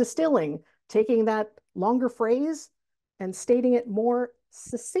is distilling, taking that longer phrase and stating it more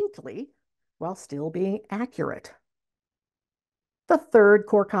succinctly while still being accurate. The third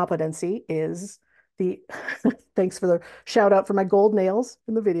core competency is thanks for the shout out for my gold nails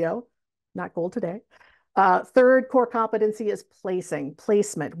in the video, not gold today. Third core competency is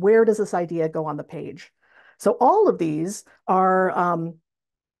placement. Where does this idea go on the page? So all of these are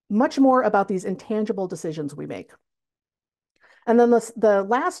much more about these intangible decisions we make. And then the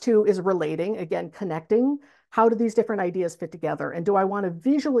last 2 is relating, again, connecting. How do these different ideas fit together? And do I want to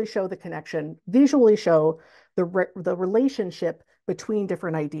visually show the connection, visually show the relationship between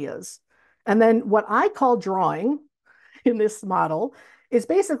different ideas? And then what I call drawing in this model is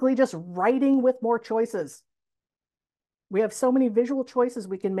basically just writing with more choices. We have so many visual choices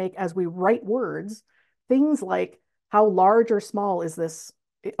we can make as we write words, things like how large or small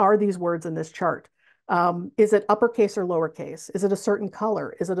are these words in this chart? Is it uppercase or lowercase? Is it a certain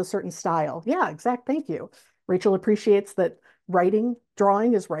color? Is it a certain style? Yeah, thank you. Rachel appreciates that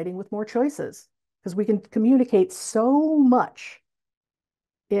drawing is writing with more choices because we can communicate so much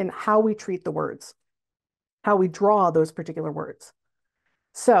in how we treat the words, how we draw those particular words.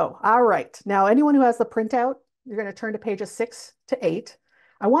 So, all right. Now, anyone who has the printout, you're going to turn to pages 6 to 8.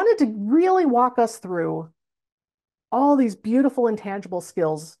 I wanted to really walk us through all these beautiful intangible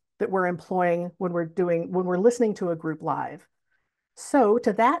skills that we're employing when we're listening to a group live. So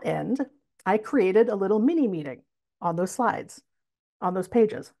to that end, I created a little mini meeting on those slides, on those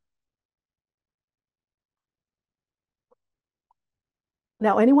pages.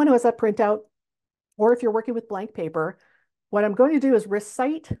 Now, anyone who has that printout, or if you're working with blank paper, what I'm going to do is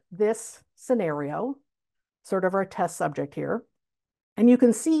recite this scenario, sort of our test subject here. And you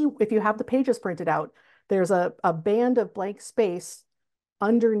can see, if you have the pages printed out, There's a band of blank space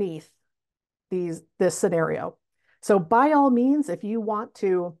underneath this scenario. So by all means, if you want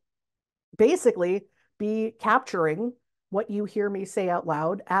to basically be capturing what you hear me say out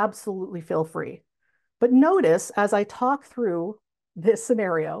loud, absolutely feel free. But notice as I talk through this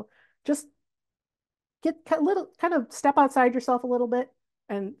scenario, just get a little kind of step outside yourself a little bit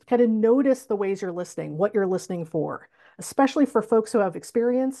and kind of notice the ways you're listening, what you're listening for, especially for folks who have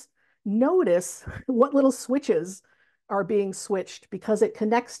experience. Notice what little switches are being switched because it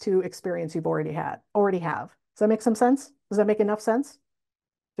connects to experience you've already have. Does that make some sense? Does that make enough sense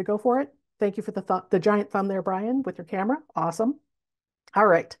to go for it? Thank you for the giant thumb there, Brian, with your camera. Awesome. All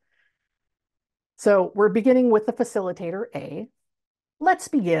right. So we're beginning with the facilitator A. Let's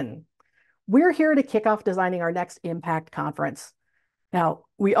begin. We're here to kick off designing our next Impact conference. Now,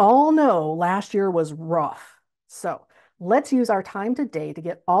 we all know last year was rough. So let's use our time today to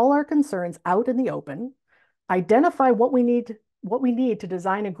get all our concerns out in the open, identify what we need to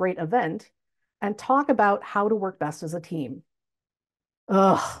design a great event, and talk about how to work best as a team.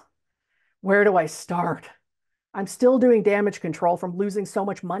 Ugh, where do I start? I'm still doing damage control from losing so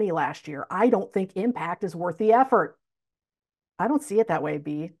much money last year. I don't think Impact is worth the effort. I don't see it that way,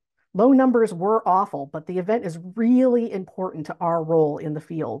 B. Low numbers were awful, but the event is really important to our role in the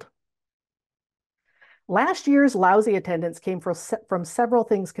field. Last year's lousy attendance came from several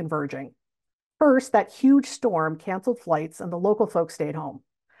things converging. First, that huge storm canceled flights and the local folks stayed home.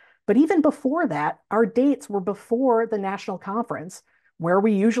 But even before that, our dates were before the national conference, where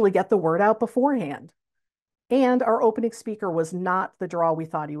we usually get the word out beforehand. And our opening speaker was not the draw we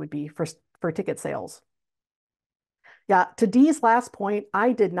thought he would be for ticket sales. Yeah, to Dee's last point,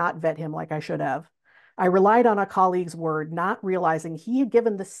 I did not vet him like I should have. I relied on a colleague's word, not realizing he had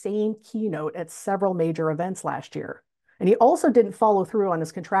given the same keynote at several major events last year. And he also didn't follow through on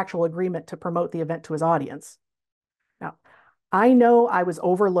his contractual agreement to promote the event to his audience. Now, I know I was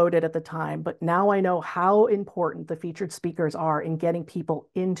overloaded at the time, but now I know how important the featured speakers are in getting people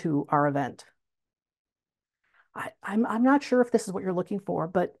into our event. I'm not sure if this is what you're looking for,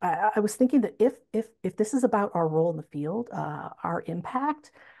 but I was thinking that if this is about our role in the field, our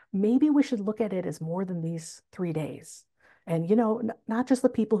impact, maybe we should look at it as more than these 3 days. And not just the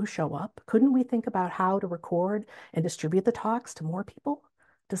people who show up. Couldn't we think about how to record and distribute the talks to more people?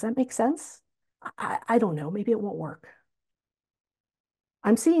 Does that make sense? I don't know. Maybe it won't work.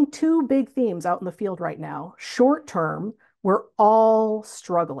 I'm seeing two big themes out in the field right now. Short term, we're all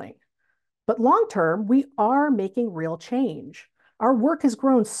struggling. But long term, we are making real change. Our work has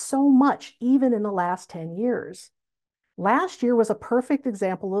grown so much, even in the last 10 years. Last year was a perfect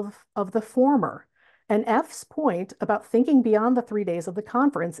example of the former. And F's point about thinking beyond the 3 days of the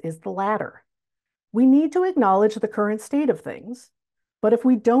conference is the latter. We need to acknowledge the current state of things. But if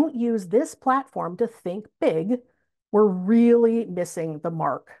we don't use this platform to think big, we're really missing the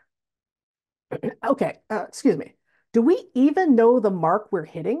mark. Okay, excuse me. Do we even know the mark we're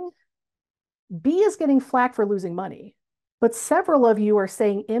hitting? B is getting flack for losing money, but several of you are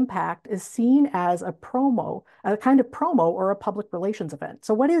saying Impact is seen as a kind of promo or a public relations event.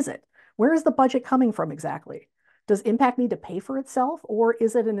 So what is it? Where is the budget coming from exactly? Does Impact need to pay for itself, or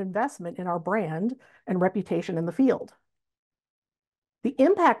is it an investment in our brand and reputation in the field? The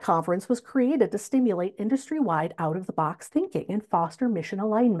Impact Conference was created to stimulate industry-wide out-of-the-box thinking and foster mission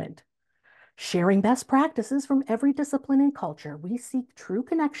alignment. Sharing best practices from every discipline and culture, we seek true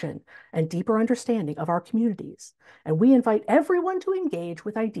connection and deeper understanding of our communities, and we invite everyone to engage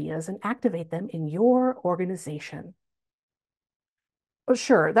with ideas and activate them in your organization. Oh,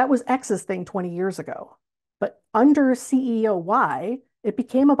 sure, that was X's thing 20 years ago, but under CEO Y, it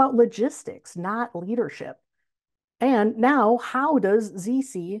became about logistics, not leadership. And now, how does Z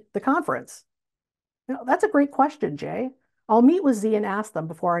see the conference? That's a great question, Jay. I'll meet with Z and ask them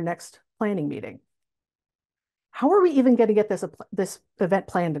before our next planning meeting. How are we even going to get this event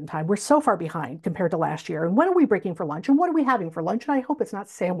planned in time? We're so far behind compared to last year. And when are we breaking for lunch? And what are we having for lunch? And I hope it's not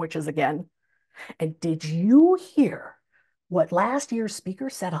sandwiches again. And did you hear what last year's speaker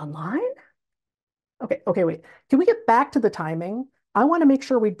said online? Okay, wait. Can we get back to the timing? I want to make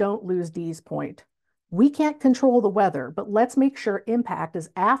sure we don't lose Dee's point. We can't control the weather, but let's make sure Impact is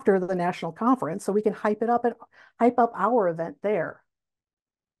after the national conference so we can hype up our event there.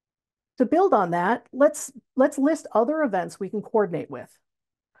 To build on that, let's list other events we can coordinate with.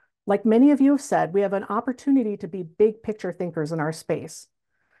 Like many of you have said, we have an opportunity to be big picture thinkers in our space.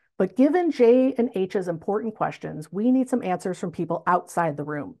 But given J and H's important questions, we need some answers from people outside the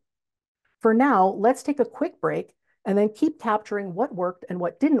room. For now, let's take a quick break and then keep capturing what worked and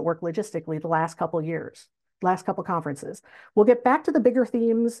what didn't work logistically the last couple of years. last couple conferences. We'll get back to the bigger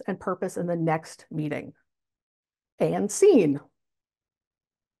themes and purpose in the next meeting. And scene.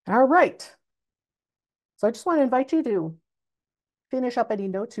 All right. So I just want to invite you to finish up any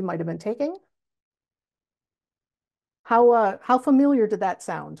notes you might have been taking. How familiar did that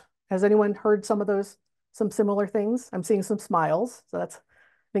sound? Has anyone heard some similar things? I'm seeing some smiles. So that's, I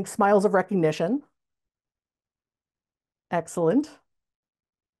think, smiles of recognition. Excellent.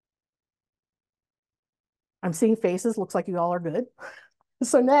 I'm seeing faces. Looks like you all are good.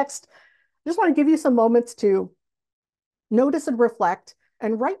 So next, I just want to give you some moments to notice and reflect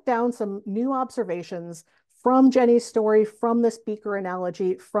and write down some new observations from Jenny's story, from the speaker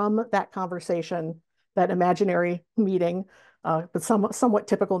analogy, from that conversation, that imaginary meeting, but somewhat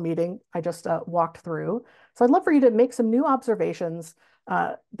typical meeting I just walked through. So I'd love for you to make some new observations,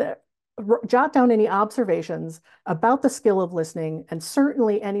 jot down any observations about the skill of listening, and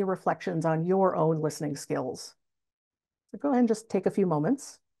certainly any reflections on your own listening skills. So go ahead and just take a few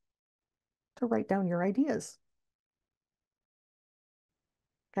moments to write down your ideas.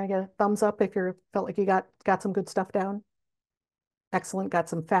 Can I get a thumbs up if you felt like you got some good stuff down? Excellent. Got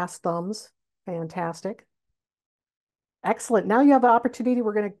some fast thumbs. Fantastic. Excellent. Now you have an opportunity.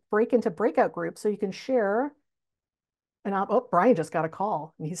 We're going to break into breakout groups so you can share. And oh, Brian just got a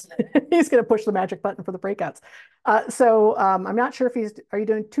call. And he's he's going to push the magic button for the breakouts. I'm not sure if are you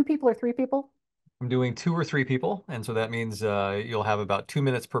doing 2 people or 3 people? I'm doing 2 or 3 people, and so that means you'll have about 2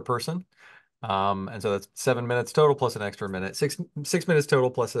 minutes per person. And so that's 7 minutes total plus an extra minute. Six minutes total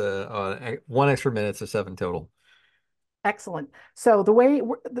plus a 1 extra minute, so 7 total. Excellent. So the way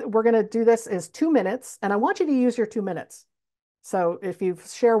we're going to do this is 2 minutes, and I want you to use your 2 minutes. So if you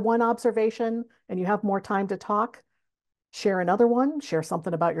share one observation and you have more time to talk, share another one, share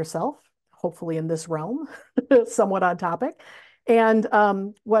something about yourself, hopefully in this realm, somewhat on topic. And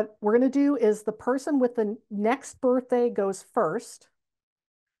what we're going to do is the person with the next birthday goes first,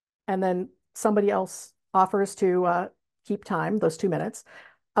 and then somebody else offers to keep time, those 2 minutes.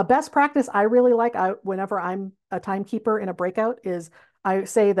 A best practice I really like, whenever I'm a timekeeper in a breakout, is I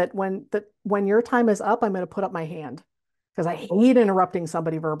say that when your time is up, I'm going to put up my hand, because I hate interrupting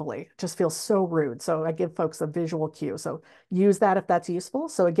somebody verbally. It just feels so rude. So I give folks a visual cue. So use that if that's useful.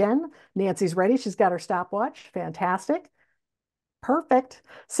 So again, Nancy's ready. She's got her stopwatch. Fantastic. Perfect.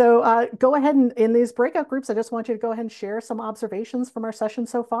 So go ahead and in these breakout groups, I just want you to go ahead and share some observations from our session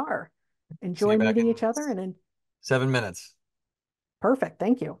so far. Enjoy meeting each other and in 7 minutes. Perfect.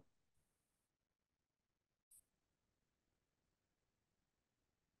 Thank you.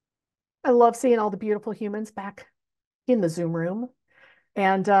 I love seeing all the beautiful humans back in the Zoom room.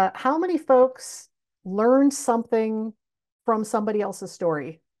 And how many folks learned something from somebody else's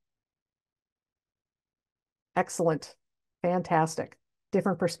story? Excellent. Fantastic.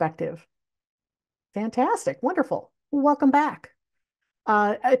 Different perspective. Fantastic. Wonderful. Welcome back.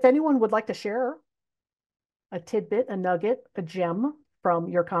 If anyone would like to share a tidbit, a nugget, a gem from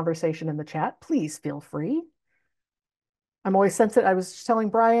your conversation in the chat, please feel free. I'm always sensitive. I was telling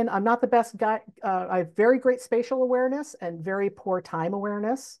Brian, I'm not the best guy. I have very great spatial awareness and very poor time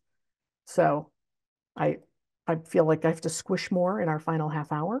awareness. So I feel like I have to squish more in our final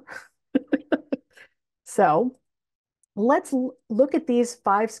half hour. So let's look at these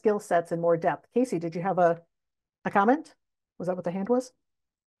 5 skill sets in more depth. Casey, did you have a comment? Was that what the hand was?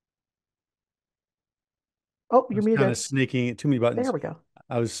 Oh, you're muted. Kind of sneaking it, too many buttons. There we go.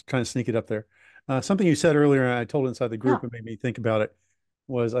 I was trying to sneak it up there. Something you said earlier, and I told inside the group, Yeah. it made me think about it,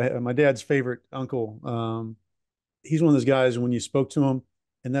 was my dad's favorite uncle. He's one of those guys, when you spoke to him,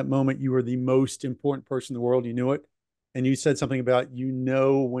 in that moment, you were the most important person in the world. You knew it. And you said something about,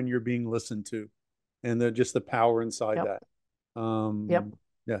 when you're being listened to, and just the power inside Yep. that. Yep.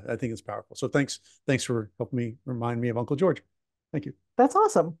 Yeah, I think it's powerful. So thanks for helping me remind me of Uncle George. Thank you. That's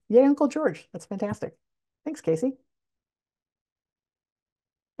awesome. Yay, Uncle George. That's fantastic. Thanks, Casey.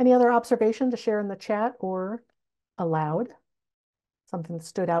 Any other observation to share in the chat or aloud? Something that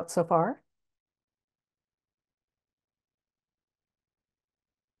stood out so far?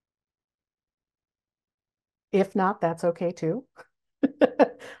 If not, that's okay too.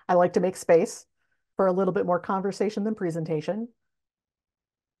 I like to make space for a little bit more conversation than presentation.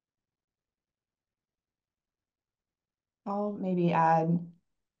 I'll maybe add,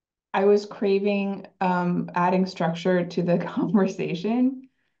 I was craving adding structure to the conversation,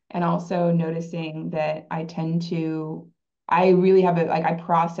 and also noticing that I really have I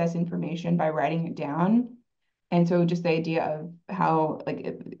process information by writing it down. And so just the idea of how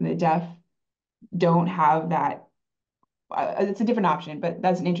the deaf don't have that, it's a different option, but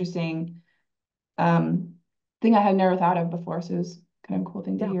that's an interesting thing I had never thought of before. So it was kind of a cool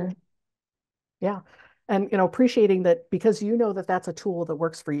thing to hear. Yeah. And, appreciating that because that that's a tool that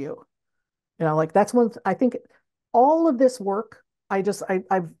works for you. Like that's I think all of this work, I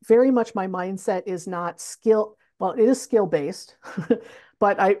very much, my mindset is not skill. Well, it is skill based,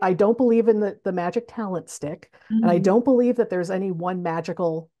 but I don't believe in the magic talent stick. And I Mhm. don't believe that there's any one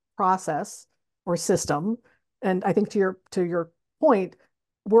magical process or system. And I think to your point,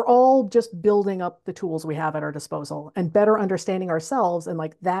 we're all just building up the tools we have at our disposal and better understanding ourselves. And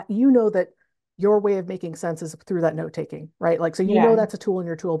like that, that your way of making sense is through that note taking, right? Like, so Yeah. that's a tool in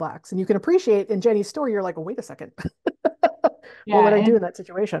your toolbox and you can appreciate in Jenny's story, you're like, oh, wait a second. What Yeah. would I do in that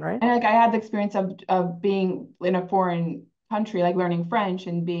situation, right? And like I had the experience of being in a foreign country, like learning French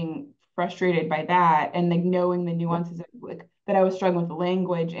and being frustrated by that and like knowing the Yep. nuances of like that I was struggling with the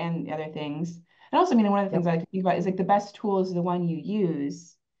language and the other things. And also, I mean, one of the things Yep. I like to think about is like the best tool is the one you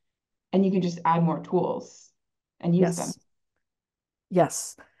use, and you can just add more tools and use them.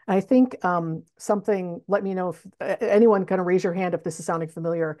 Yes. Yes. I think something, let me know if anyone kind of raise your hand if this is sounding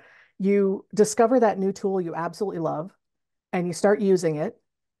familiar. You discover that new tool you absolutely love and you start using it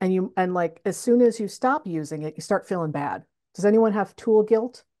and like as soon as you stop using it, you start feeling bad. Does anyone have tool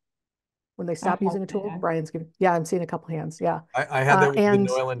guilt when they I stop have using a tool? that. Brian's giving, yeah, I'm seeing a couple hands. Yeah. I had that with the And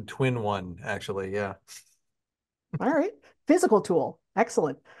Neuland twin one, actually. Yeah. all right, physical tool,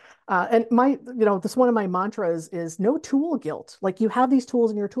 excellent. And this one of my mantras is no tool guilt. Like you have these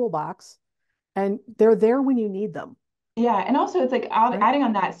tools in your toolbox and they're there when you need them, Yeah, and also it's like right? adding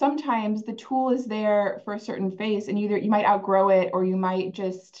on that, sometimes the tool is there for a certain phase and either you might outgrow it or you might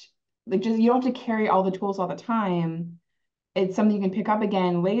just you don't have to carry all the tools all the time. It's something you can pick up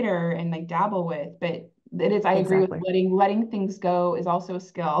again later and like dabble with. But it is, I agree with Exactly. letting things go is also a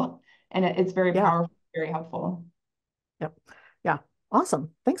skill and it's very Yeah. powerful, very helpful. Yep. Yeah.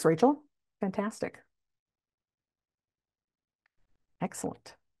 Awesome. Thanks, Rachel. Fantastic.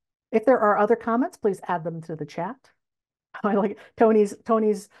 Excellent. If there are other comments, please add them to the chat. I like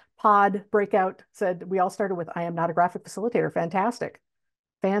Tony's pod breakout said we all started with I am not a graphic facilitator. Fantastic.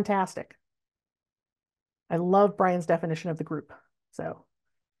 Fantastic. I love Brian's definition of the group. So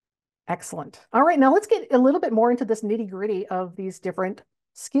excellent. All right, now let's get a little bit more into this nitty gritty of these different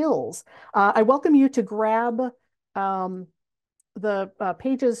skills. I welcome you to grab um, the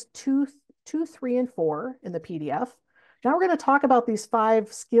pages two, 3, and 4 in the PDF. Now we're going to talk about these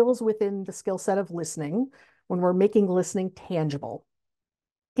 5 skills within the skill set of listening when we're making listening tangible.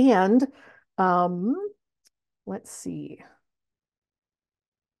 And um, let's see.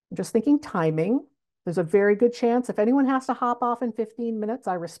 I'm just thinking timing. There's a very good chance if anyone has to hop off in 15 minutes,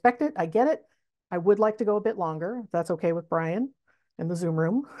 I respect it. I get it. I would like to go a bit longer, if that's okay with Brian in the Zoom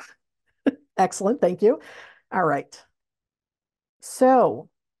room. Excellent. Thank you. All right. So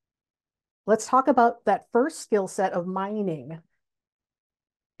let's talk about that first skill set of mining.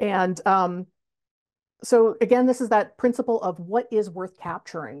 And so again, this is that principle of what is worth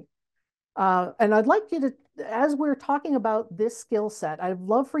capturing. And I'd like you to, as we're talking about this skill set, I'd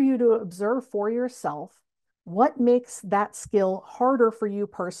love for you to observe for yourself what makes that skill harder for you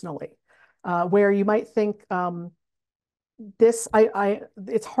personally, where you might think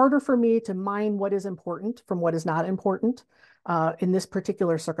it's harder for me to mine what is important from what is not important in this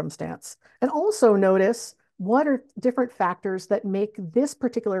particular circumstance. And also notice what are different factors that make this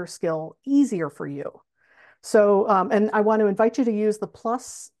particular skill easier for you. So, and I want to invite you to use the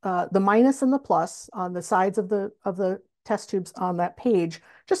plus, the minus and the plus on the sides of the test tubes on that page,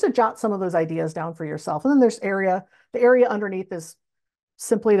 just to jot some of those ideas down for yourself. And then the area underneath is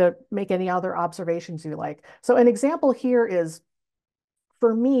simply to make any other observations you like. So an example here is,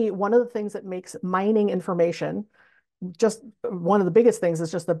 for me, one of the things that makes mining information, just one of the biggest things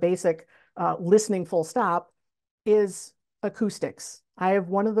is just the basic listening full stop, is acoustics. I have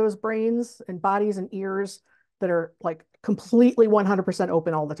one of those brains and bodies and ears that are like completely 100%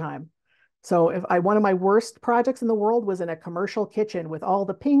 open all the time. So one of my worst projects in the world was in a commercial kitchen with all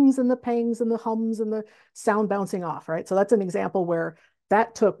the pings and the pangs and the hums and the sound bouncing off, right? So that's an example where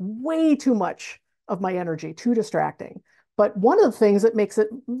that took way too much of my energy, too distracting. But one of the things that makes it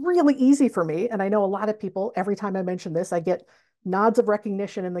really easy for me, and I know a lot of people, every time I mention this, I get nods of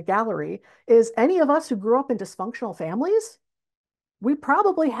recognition in the gallery, is any of us who grew up in dysfunctional families, we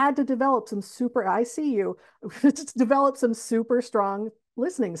probably had to develop I see you, develop some super strong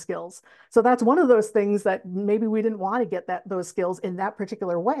listening skills. So that's one of those things that maybe we didn't want to get those skills in that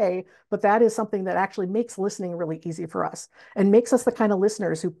particular way, but that is something that actually makes listening really easy for us and makes us the kind of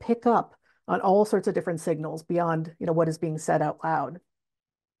listeners who pick up on all sorts of different signals beyond, what is being said out loud.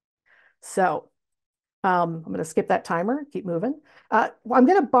 So I'm going to skip that timer, keep moving. I'm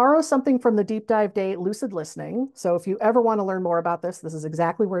going to borrow something from the deep dive day, lucid listening. So if you ever want to learn more about this, this is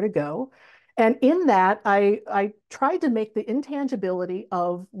exactly where to go. And in that, I tried to make the intangibility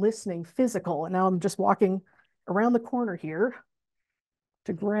of listening physical. And now I'm just walking around the corner here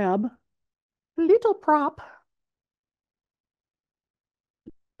to grab a little prop.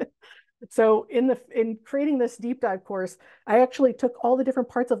 So in creating this deep dive course, I actually took all the different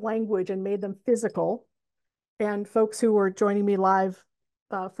parts of language and made them physical. And folks who were joining me live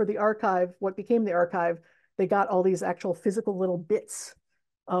for the archive, what became the archive, they got all these actual physical little bits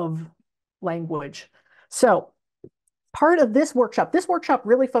of language. So part of this workshop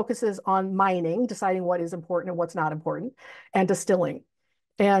really focuses on mining, deciding what is important and what's not important, and distilling.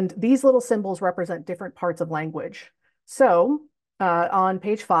 And these little symbols represent different parts of language. So on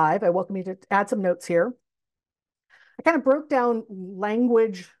page 5, I welcome you to add some notes here. I kind of broke down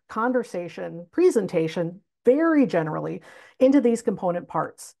language, conversation, presentation very generally into these component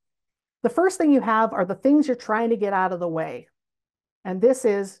parts. The first thing you have are the things you're trying to get out of the way. And this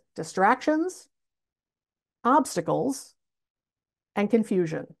is distractions, obstacles, and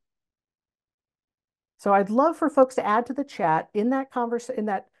confusion. So I'd love for folks to add to the chat in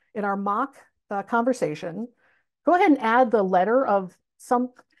our mock conversation. Go ahead and add the letter of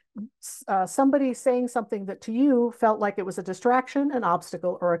somebody saying something that to you felt like it was a distraction, an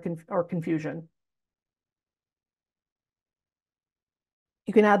obstacle, or confusion.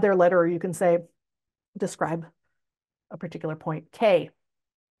 You can add their letter, or you can say, describe a particular point. K.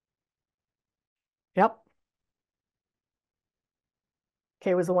 Yep.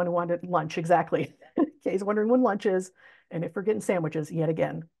 K was the one who wanted lunch, exactly. Kay's wondering when lunch is, and if we're getting sandwiches yet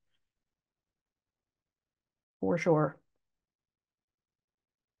again. For sure.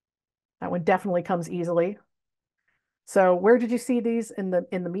 That one definitely comes easily. So where did you see these in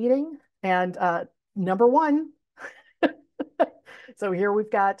the meeting? And number 1. So here we've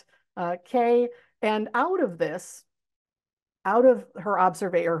got Kay, and out of her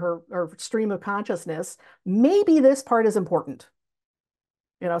observation or her stream of consciousness, maybe this part is important.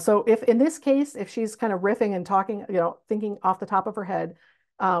 So if in this case, if she's kind of riffing and talking, thinking off the top of her head,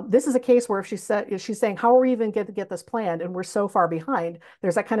 this is a case where if she's saying, how are we even going to get this planned? And we're so far behind,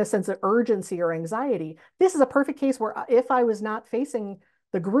 there's that kind of sense of urgency or anxiety. This is a perfect case where if I was not facing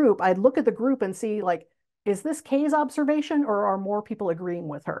the group, I'd look at the group and see, like, is this Kay's observation or are more people agreeing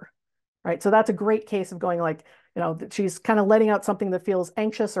with her? Right. So that's a great case of going like, she's kind of letting out something that feels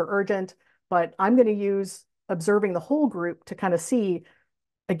anxious or urgent, but I'm going to use observing the whole group to kind of see,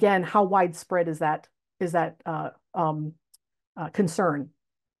 again, how widespread is that concern.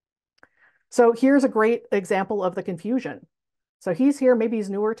 So here's a great example of the confusion. So he's here, maybe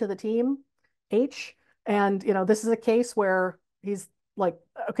he's newer to the team, H, and this is a case where he's like,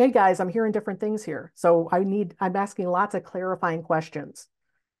 okay, guys, I'm hearing different things here. So I'm asking lots of clarifying questions.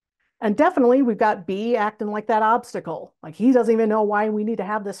 And definitely we've got B acting like that obstacle. Like he doesn't even know why we need to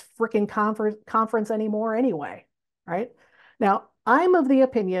have this freaking conference anymore anyway, right? Now, I'm of the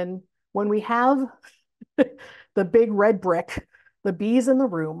opinion when we have the big red brick, the B's in the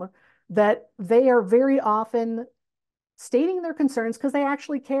room, that they are very often stating their concerns because they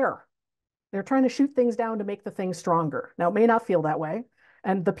actually care. They're trying to shoot things down to make the thing stronger. Now, it may not feel that way.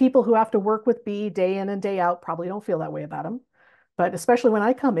 And the people who have to work with B day in and day out probably don't feel that way about them. But especially when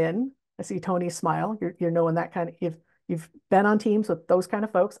I come in, I see Tony smile. You're knowing that kind of, you've been on teams with those kind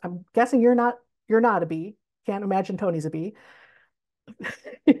of folks. I'm guessing you're not a B. Can't imagine Tony's a B.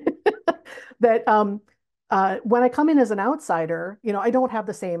 That when I come in as an outsider, I don't have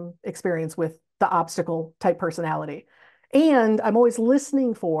the same experience with the obstacle type personality. And I'm always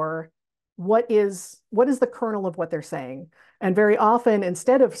listening for what is the kernel of what they're saying. And very often,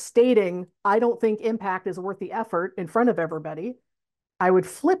 instead of stating, I don't think impact is worth the effort in front of everybody, I would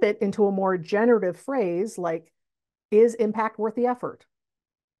flip it into a more generative phrase like, is impact worth the effort?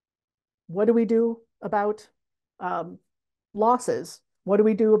 What do we do about losses? What do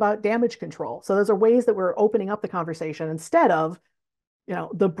we do about damage control? So those are ways that we're opening up the conversation instead of,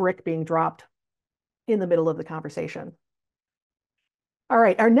 the brick being dropped in the middle of the conversation. All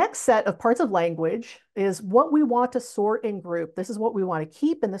right, our next set of parts of language is what we want to sort and group. This is what we want to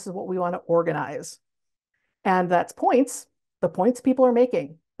keep, and this is what we want to organize. And that's points, the points people are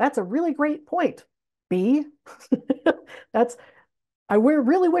making. That's a really great point. B, I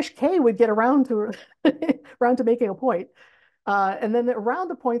really wish K would get around to making a point. And then around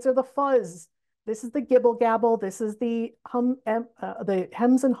the points are the fuzz. This is the gibble gabble. This is the the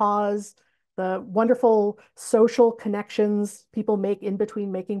hems and haws, the wonderful social connections people make in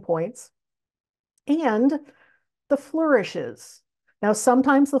between making points, and the flourishes. Now,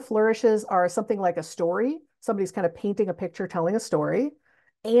 sometimes the flourishes are something like a story. Somebody's kind of painting a picture, telling a story,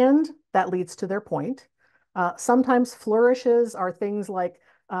 and that leads to their point. Sometimes flourishes are things like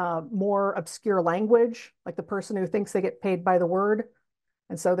more obscure language, like the person who thinks they get paid by the word.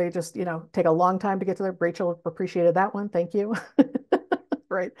 And so they just, take a long time to get to their, Rachel appreciated that one. Thank you.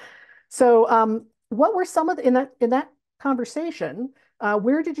 Right. So what were some of in that conversation,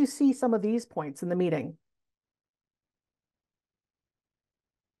 where did you see some of these points in the meeting?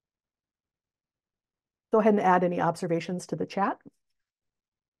 Go ahead and add any observations to the chat.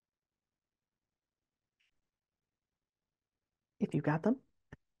 If you got them.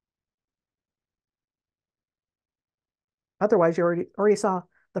 Otherwise, you already saw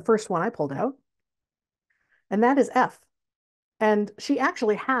the first one I pulled out. And that is F. And she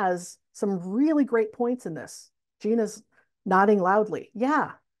actually has some really great points in this. Gina's nodding loudly.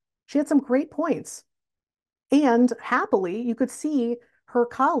 Yeah, she had some great points. And happily, you could see her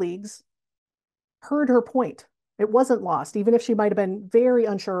colleagues heard her point. It wasn't lost, even if she might have been very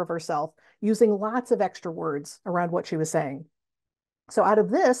unsure of herself, using lots of extra words around what she was saying. So out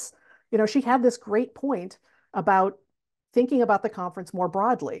of this, she had this great point about thinking about the conference more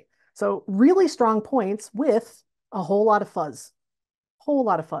broadly. So really strong points with a whole lot of fuzz. Whole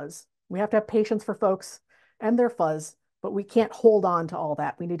lot of fuzz. We have to have patience for folks and their fuzz, but we can't hold on to all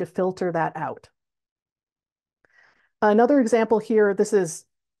that. We need to filter that out. Another example here, this is,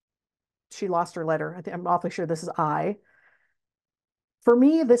 she lost her letter. I'm awfully sure this is I. For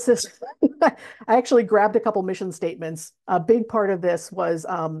me, this is, I actually grabbed a couple mission statements. A big part of this was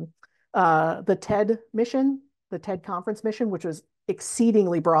the TED mission, the TED conference mission, which was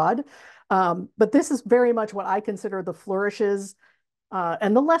exceedingly broad. But this is very much what I consider the flourishes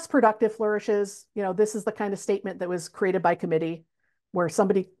and the less productive flourishes. This is the kind of statement that was created by committee where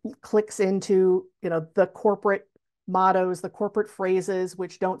somebody clicks into, the corporate mottos, the corporate phrases,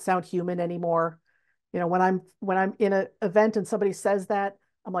 which don't sound human anymore. When I'm in an event and somebody says that,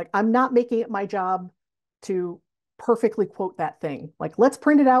 I'm like, I'm not making it my job to perfectly quote that thing. Like, let's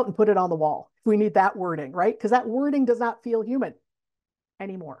print it out and put it on the wall if we need that wording, right? Because that wording does not feel human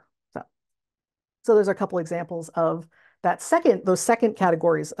anymore. So there's a couple examples of those second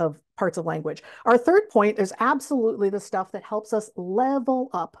categories of parts of language. Our third point is absolutely the stuff that helps us level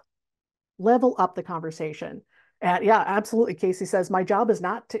up the conversation. And yeah, absolutely. Casey says, my job is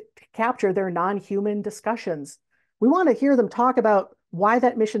not to capture their non-human discussions. We want to hear them talk about why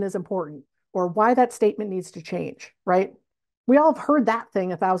that mission is important or why that statement needs to change, right? We all have heard that thing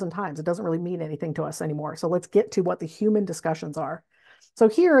 1,000 times. It doesn't really mean anything to us anymore. So let's get to what the human discussions are. So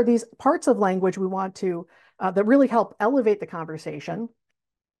here are these parts of language we want to, that really help elevate the conversation,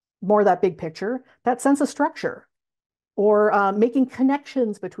 more that big picture, that sense of structure, or making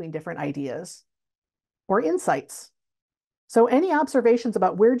connections between different ideas, or insights. So any observations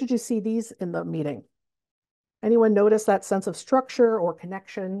about where did you see these in the meeting? Anyone notice that sense of structure or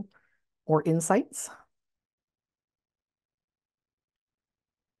connection or insights?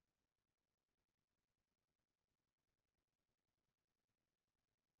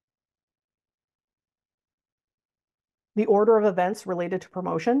 The order of events related to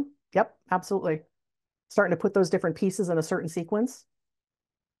promotion? Yep, absolutely. Starting to put those different pieces in a certain sequence.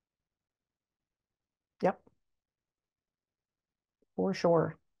 Yep, for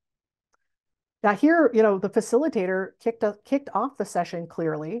sure. Now here, the facilitator kicked off the session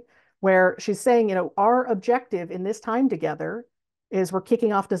clearly, where she's saying, our objective in this time together is we're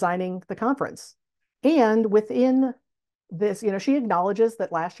kicking off designing the conference. And within this, she acknowledges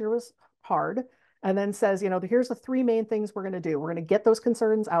that last year was hard and then says, here's the three main things we're going to do. We're going to get those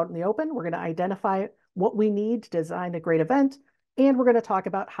concerns out in the open. We're going to identify what we need to design a great event. And we're going to talk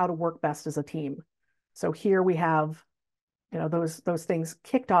about how to work best as a team. So here we have, those things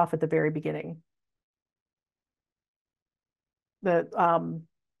kicked off at the very beginning.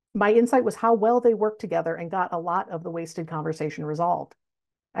 My insight was how well they worked together and got a lot of the wasted conversation resolved.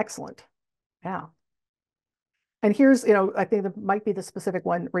 Excellent. Yeah. And here's, I think that might be the specific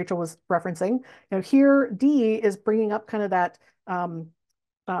one Rachel was referencing. Here D is bringing up kind of that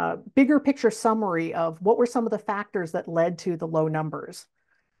bigger picture summary of what were some of the factors that led to the low numbers.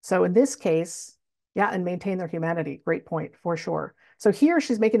 So in this case, yeah, and maintain their humanity. Great point, for sure. So here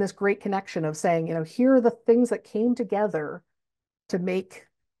she's making this great connection of saying, here are the things that came together to make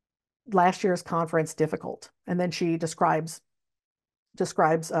last year's conference difficult. And then she describes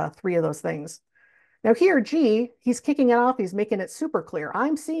three of those things. Now here, G, he's kicking it off. He's making it super clear.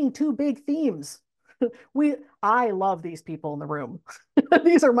 I'm seeing two big themes. I love these people in the room.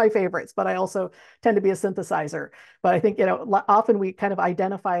 These are my favorites, but I also tend to be a synthesizer. But I think, often we kind of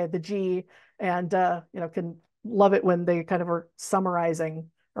identify the G and, can love it when they kind of are summarizing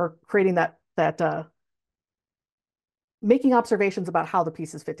or creating that making observations about how the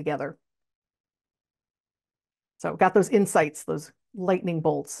pieces fit together. So got those insights, those lightning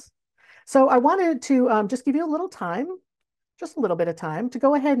bolts. So I wanted to just give you a little time, just a little bit of time to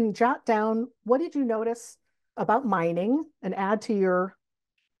go ahead and jot down what did you notice about mining and add to your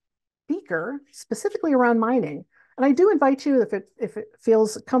beaker specifically around mining. And I do invite you, if it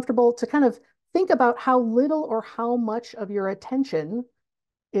feels comfortable, to kind of think about how little or how much of your attention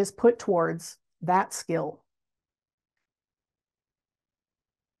is put towards that skill.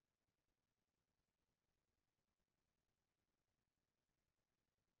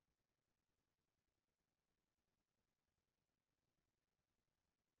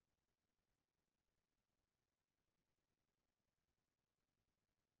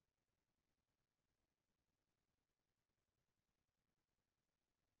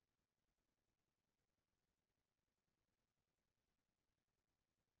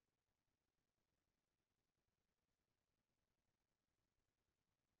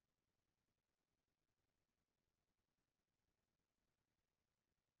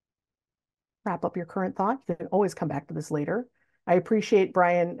 Wrap up your current thought. You can always come back to this later. I appreciate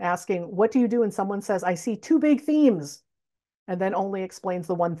Brian asking, what do you do when someone says, I see two big themes, and then only explains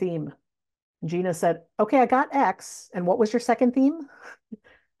the one theme? Gina said, okay, I got X. And what was your second theme?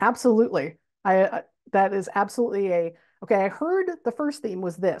 Absolutely. That is absolutely okay, I heard the first theme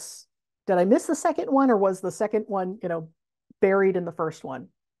was this. Did I miss the second one, or was the second one, buried in the first one?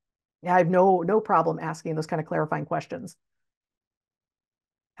 Yeah, I have no problem asking those kind of clarifying questions.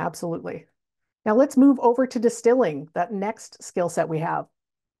 Absolutely. Now let's move over to distilling, that next skill set we have.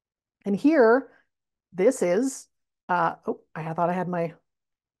 And here, this is, oh, I thought I had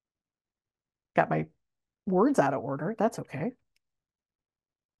got my words out of order. That's okay.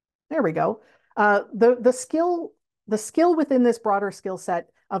 There we go. The skill within this broader skill set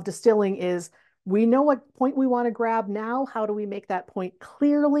of distilling is we know what point we want to grab now. How do we make that point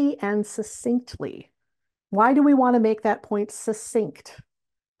clearly and succinctly? Why do we want to make that point succinct?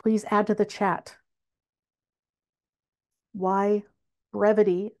 Please add to the chat why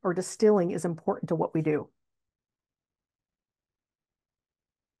brevity or distilling is important to what we do.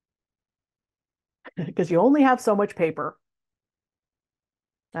 Because you only have so much paper.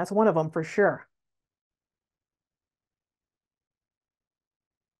 That's one of them for sure.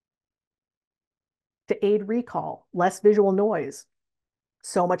 To aid recall, less visual noise,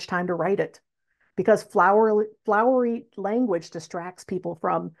 so much time to write it. Because flowery language distracts people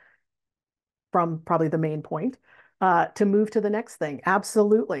from probably the main point, to move to the next thing.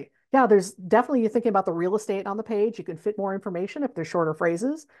 Absolutely. Yeah, there's definitely, you're thinking about the real estate on the page. You can fit more information if there's shorter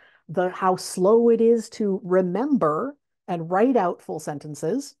phrases. How slow it is to remember and write out full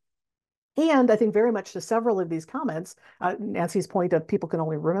sentences. And I think very much to several of these comments, Nancy's point of people can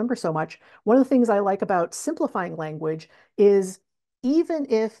only remember so much. One of the things I like about simplifying language is even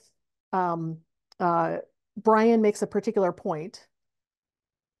if um, Brian makes a particular point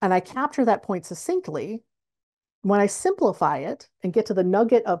and I capture that point succinctly, when I simplify it and get to the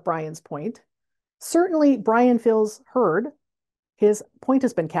nugget of Brian's point, certainly Brian feels heard, his point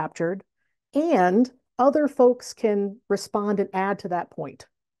has been captured, and other folks can respond and add to that point.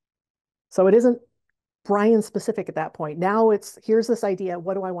 So it isn't Brian specific at that point. Now it's, here's this idea,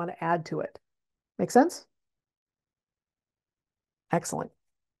 what do I want to add to it? Make sense? Excellent.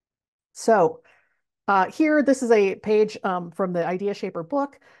 So here, this is a page from the Idea Shaper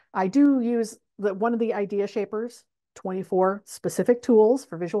book. I do use one of the Idea Shapers, 24 specific tools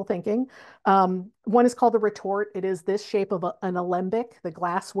for visual thinking. One is called the retort. It is this shape of an alembic, the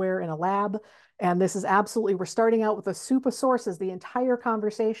glassware in a lab. And this is absolutely, we're starting out with a soup of sources, the entire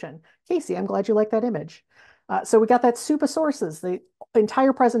conversation. Casey, I'm glad you like that image. So we got that soup of sources, the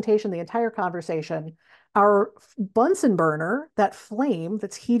entire presentation, the entire conversation. Our Bunsen burner, that flame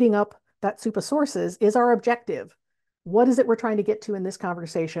that's heating up that soup of sources, is our objective. What is it we're trying to get to in this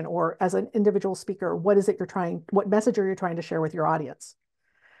conversation? Or as an individual speaker, what message are you trying to share with your audience?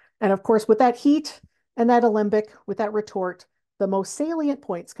 And of course, with that heat and that alembic, with that retort, the most salient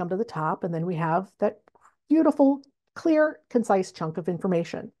points come to the top, and then we have that beautiful, clear, concise chunk of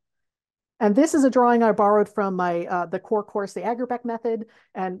information. And this is a drawing I borrowed from the core course, the Agerbeck method.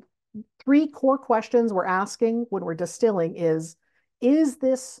 And 3 core questions we're asking when we're distilling is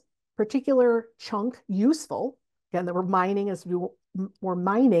this particular chunk useful? Again, that we're mining we're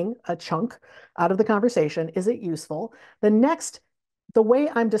mining a chunk out of the conversation. Is it useful? The way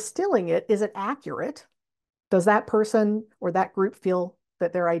I'm distilling it, is it accurate? Does that person or that group feel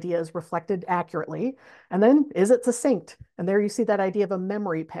that their idea is reflected accurately? And then is it succinct? And there you see that idea of a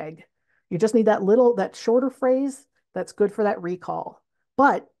memory peg. You just need that shorter phrase that's good for that recall.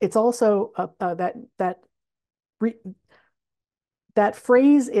 But it's also that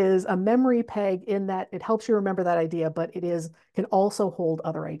phrase is a memory peg in that it helps you remember that idea, but can also hold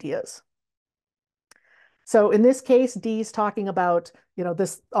other ideas. So in this case, Dee's talking about,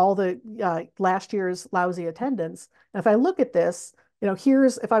 all the last year's lousy attendance. And if I look at this,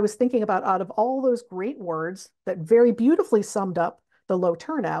 if I was thinking about out of all those great words that very beautifully summed up the low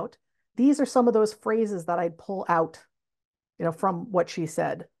turnout, these are some of those phrases that I'd pull out, from what she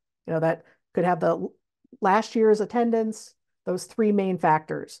said, that could have the last year's attendance, those three main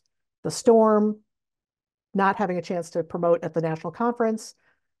factors, the storm, not having a chance to promote at the national conference,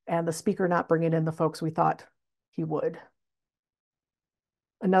 and the speaker not bringing in the folks we thought he would.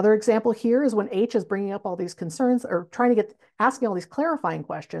 Another example here is when H is bringing up all these concerns or asking all these clarifying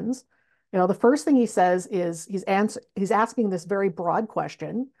questions. The first thing he says is he's asking this very broad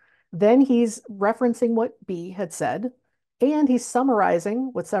question. Then he's referencing what B had said, and he's summarizing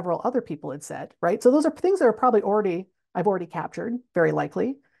what several other people had said, right? So those are things that are probably I've already captured, very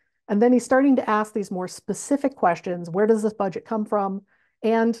likely. And then he's starting to ask these more specific questions. Where does this budget come from?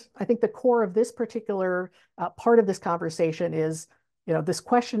 And I think the core of this particular part of this conversation is, this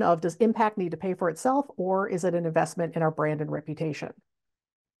question of, does impact need to pay for itself, or is it an investment in our brand and reputation?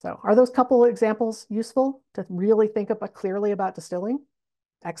 So are those couple of examples useful to really think about clearly about distilling?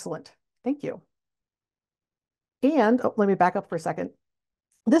 Excellent. Thank you. And let me back up for a second.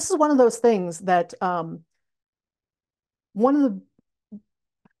 This is one of those things that one of the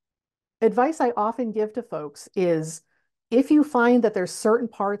advice I often give to folks is, if you find that there's certain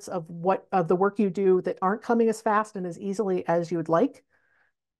parts of the work you do that aren't coming as fast and as easily as you would like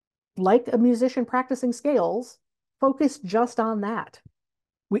a musician practicing scales, focus just on that.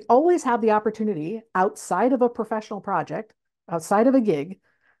 We always have the opportunity outside of a professional project, outside of a gig,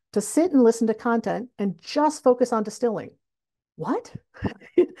 to sit and listen to content and just focus on distilling. What?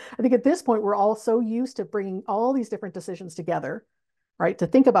 I think at this point, we're all so used to bringing all these different decisions together, right? To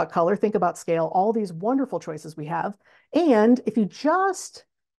think about color, think about scale, all these wonderful choices we have. And if you just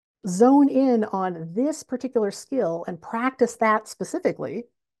zone in on this particular skill and practice that specifically,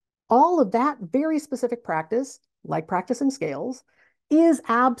 all of that very specific practice, like practicing scales, is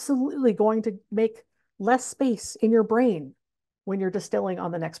absolutely going to make less space in your brain when you're distilling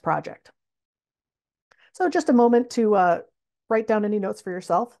on the next project. So just a moment to write down any notes for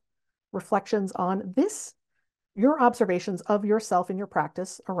yourself, reflections on this, your observations of yourself in your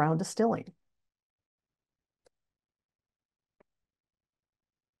practice around distilling.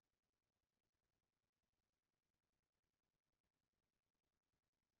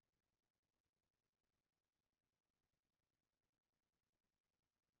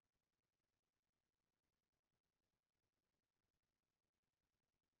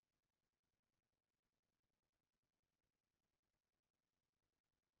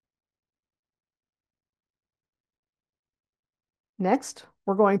 Next,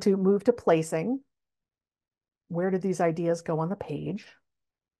 we're going to move to placing. Where did these ideas go on the page?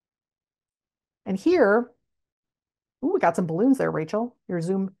 And here, ooh, we got some balloons there, Rachel. Your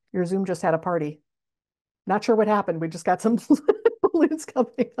Zoom just had a party. Not sure what happened. We just got some balloons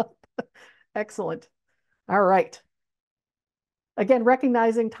coming up. Excellent. All right. Again,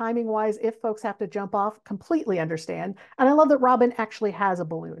 recognizing timing wise, if folks have to jump off, completely understand. And I love that Robin actually has a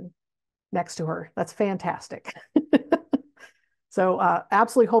balloon next to her. That's fantastic. So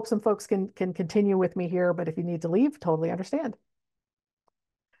absolutely hope some folks can continue with me here, but if you need to leave, totally understand.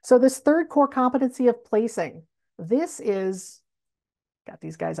 So this third core competency of placing, this is, got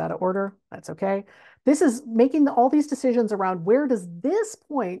these guys out of order, that's okay. This is making all these decisions around where does this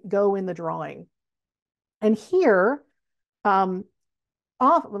point go in the drawing? And here, let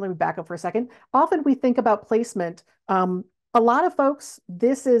me back up for a second. Often we think about placement. A lot of folks,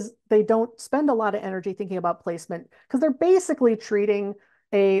 they don't spend a lot of energy thinking about placement because they're basically treating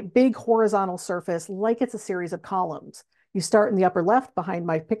a big horizontal surface like it's a series of columns. You start in the upper left behind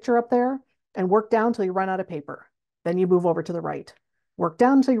my picture up there and work down until you run out of paper. Then you move over to the right. Work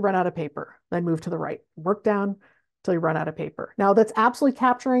down until you run out of paper. Then move to the right. Work down until you run out of paper. Now that's absolutely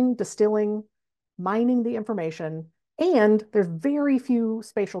capturing, distilling, mining the information, and there's very few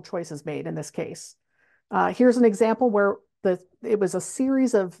spatial choices made in this case. Here's an example where it was a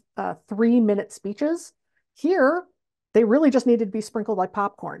series of 3-minute speeches. Here, they really just needed to be sprinkled like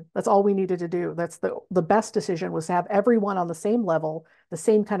popcorn. That's all we needed to do. That's the best decision, was to have everyone on the same level, the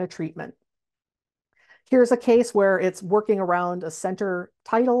same kind of treatment. Here's a case where it's working around a center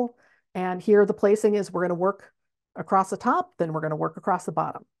title. And here the placing is, we're going to work across the top, then we're going to work across the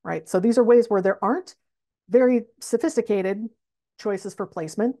bottom, right? So these are ways where there aren't very sophisticated choices for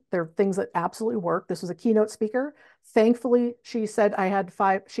placement. They're things that absolutely work. This was a keynote speaker. Thankfully, she said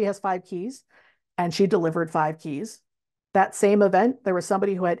she has 5 keys, and she delivered 5 keys. That same event, there was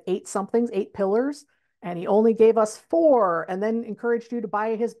somebody who had 8 somethings, 8 pillars, and he only gave us 4 and then encouraged you to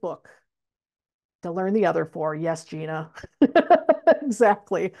buy his book to learn the other 4. Yes, Gina.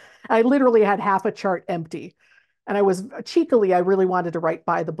 Exactly. I literally had half a chart empty. And I was cheekily, I really wanted to write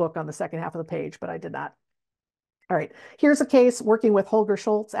buy the book on the second half of the page, but I did not. All right, here's a case working with Holger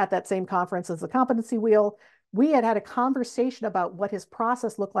Schultz at that same conference as the competency wheel. We had a conversation about what his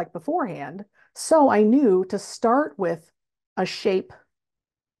process looked like beforehand. So I knew to start with a shape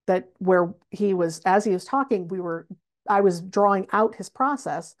that where he was, as he was talking, I was drawing out his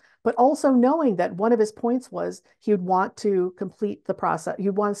process, but also knowing that one of his points was he would want to complete the process.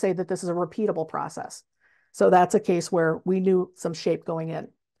 You'd want to say that this is a repeatable process. So that's a case where we knew some shape going in.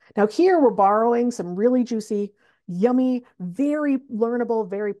 Now here we're borrowing some really juicy, yummy, very learnable,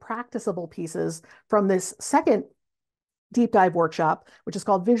 very practicable pieces from this second deep dive workshop, which is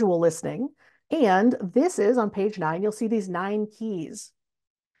called visual listening. And this is on page 9, you'll see these 9 keys.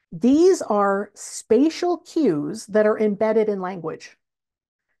 These are spatial cues that are embedded in language.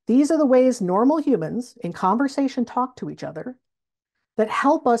 These are the ways normal humans in conversation talk to each other that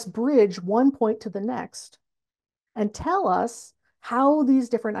help us bridge one point to the next and tell us how these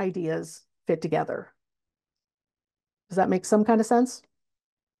different ideas fit together. Does that make some kind of sense?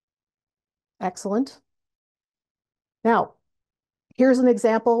 Excellent. Now, here's an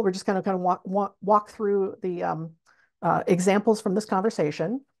example. We're just going to kind of walk through the examples from this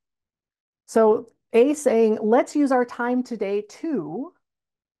conversation. So A saying, let's use our time today to,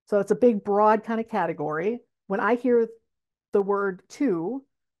 so it's a big, broad kind of category. When I hear the word to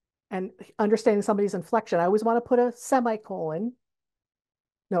and understanding somebody's inflection, I always want to put a semicolon,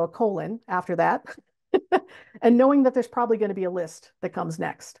 no, a colon after that, and knowing that there's probably going to be a list that comes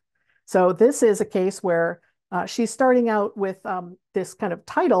next. So this is a case where she's starting out with this kind of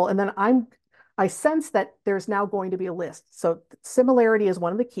title, and then I sense that there's now going to be a list. So similarity is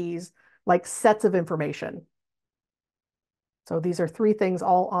one of the keys, like sets of information. So these are 3 things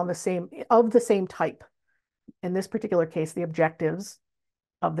all on the same type. In this particular case, the objectives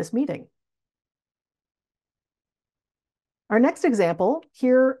of this meeting. Our next example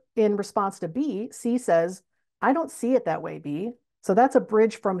here in response to B, C says, I don't see it that way, B. So that's a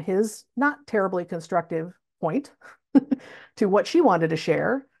bridge from his not terribly constructive point to what she wanted to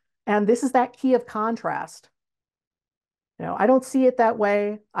share. And this is that key of contrast. You know, I don't see it that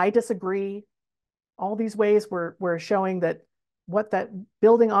way. I disagree. All these ways we're showing that what that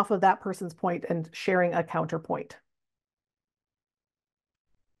building off of that person's point and sharing a counterpoint.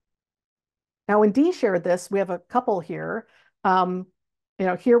 Now, when D shared this, we have a couple here.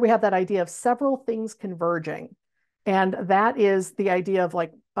 Here we have that idea of several things converging. And that is the idea of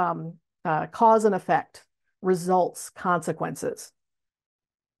like cause and effect, results, consequences.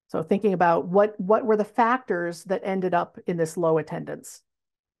 So thinking about what were the factors that ended up in this low attendance.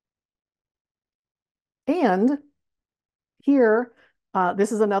 And here,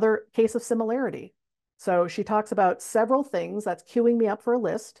 this is another case of similarity. So she talks about several things that's queuing me up for a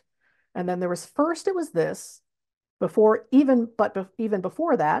list. And then there was first, it was this, even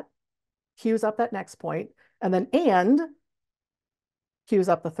before that, queues up that next point, and then queues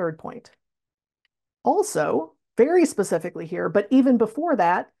up the third point. Also, very specifically here, but even before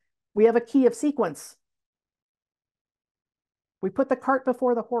that, we have a key of sequence. We put the cart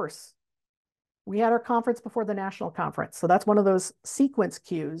before the horse. We had our conference before the national conference. So that's one of those sequence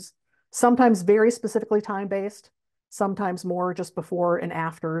cues, sometimes very specifically time-based, sometimes more just before and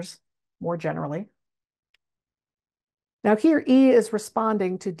afters, more generally. Now here, E is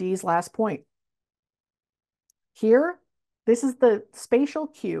responding to D's last point. Here, this is the spatial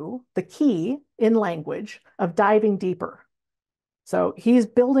cue, the key in language of diving deeper. So he's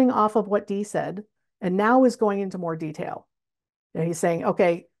building off of what D said, and now is going into more detail. And he's saying,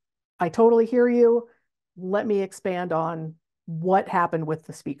 okay, I totally hear you. Let me expand on what happened with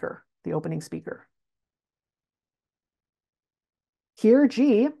the speaker, the opening speaker. Here,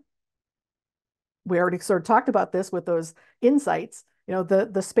 G, we already sort of talked about this with those insights. You know,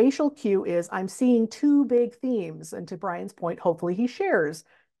 the spatial cue is I'm seeing 2 big themes. And to Brian's point, hopefully he shares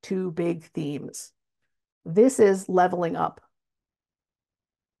 2 big themes. This is leveling up.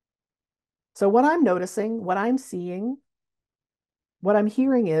 So what I'm noticing, what I'm seeing, what I'm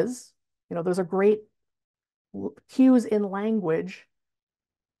hearing is, you know, those are great cues in language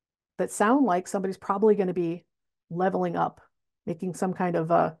that sound like somebody's probably going to be leveling up, making some kind of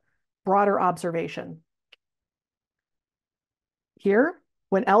a broader observation. Here,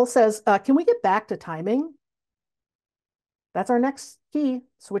 when L says, can we get back to timing? That's our next key,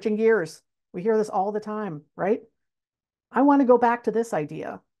 switching gears. We hear this all the time, right? I want to go back to this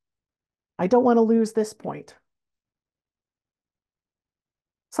idea. I don't want to lose this point.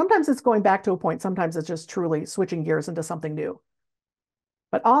 Sometimes it's going back to a point. Sometimes it's just truly switching gears into something new.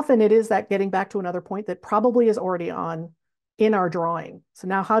 But often it is that getting back to another point that probably is already on in our drawing. So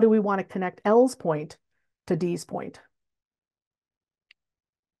now how do we want to connect L's point to D's point?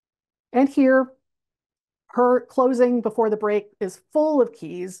 And here, her closing before the break is full of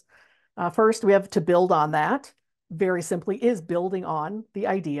keys. First, we have to build on that. Very simply is building on the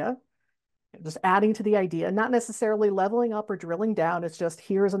idea, just adding to the idea, not necessarily leveling up or drilling down. It's just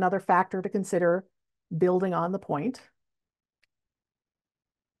here's another factor to consider, building on the point.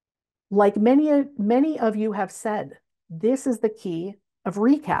 Like many of you have said, this is the key of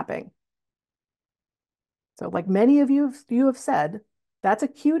recapping. So like many of you have said, that's a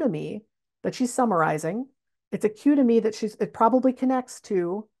cue to me that she's summarizing. It's a cue to me that it probably connects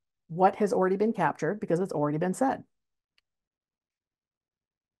to what has already been captured because it's already been said.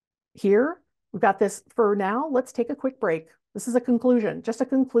 Here, we've got this for now. Let's take a quick break. This is a conclusion, just a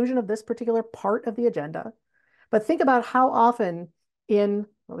conclusion of this particular part of the agenda. But think about how often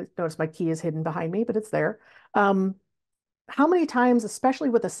notice my key is hidden behind me, but it's there. How many times, especially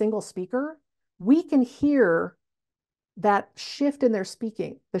with a single speaker, we can hear that shift in their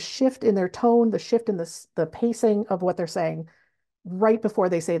speaking, the shift in their tone, the shift in the pacing of what they're saying right before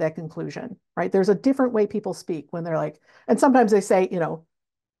they say that conclusion, right? There's a different way people speak when they're like, and sometimes they say,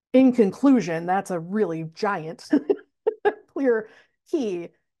 in conclusion, that's a really giant, clear key.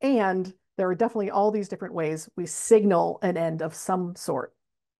 And there are definitely all these different ways we signal an end of some sort.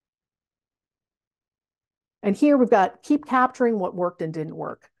 And here we've got keep capturing what worked and didn't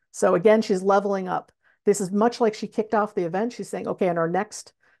work. So again, she's leveling up. This is much like she kicked off the event. She's saying, okay, in our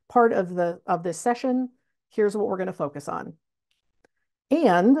next part of this session, here's what we're going to focus on.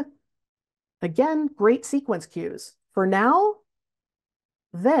 And again, great sequence cues. For now,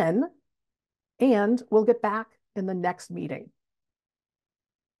 then, and we'll get back in the next meeting.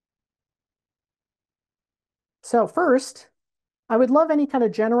 So first, I would love any kind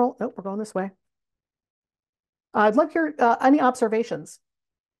of general, nope, we're going this way. I'd love your any observations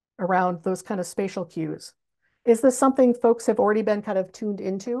around those kind of spatial cues. Is this something folks have already been kind of tuned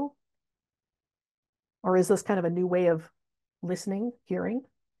into? Or is this kind of a new way of listening, hearing?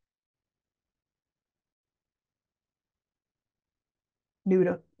 New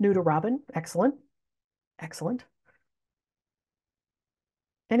to Robin. Excellent. Excellent.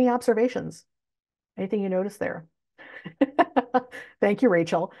 Any observations? Anything you noticed there? Thank you,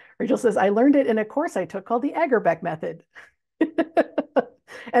 Rachel. Rachel says, I learned it in a course I took called the Agerbeck method.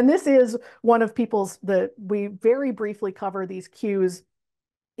 And this is one of we very briefly cover these cues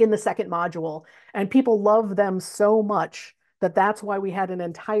in the second module, and people love them so much that that's why we had an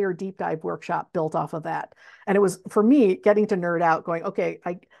entire deep dive workshop built off of that. And it was, for me, getting to nerd out going, okay,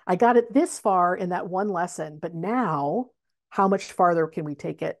 I got it this far in that one lesson, but now how much farther can we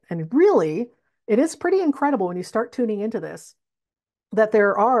take it? And really, it is pretty incredible when you start tuning into this, that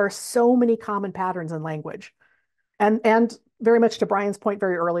there are so many common patterns in language. And very much to Brian's point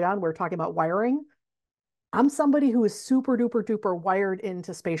very early on, we are talking about wiring. I'm somebody who is super duper duper wired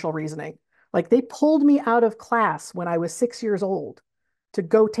into spatial reasoning. Like they pulled me out of class when I was 6 years old to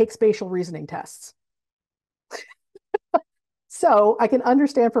go take spatial reasoning tests. So I can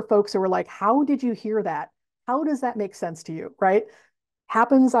understand for folks who are like, how did you hear that? How does that make sense to you, right?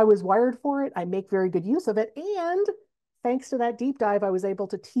 Happens, I was wired for it. I make very good use of it. And thanks to that deep dive, I was able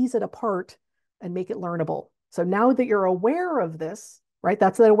to tease it apart and make it learnable. So now that you're aware of this, right?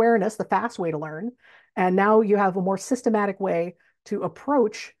 That's the awareness, the fast way to learn. And now you have a more systematic way to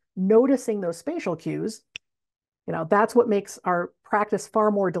approach noticing those spatial cues. That's what makes our practice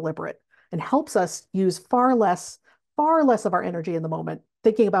far more deliberate and helps us use far less of our energy in the moment,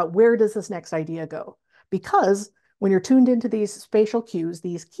 thinking about where does this next idea go? Because when you're tuned into these spatial cues,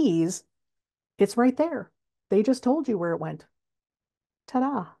 these keys, it's right there. They just told you where it went.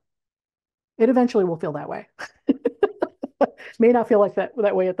 Ta-da. It eventually will feel that way. May not feel like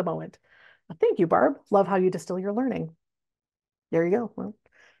that way at the moment. Thank you, Barb. Love how you distill your learning. There you go. Well,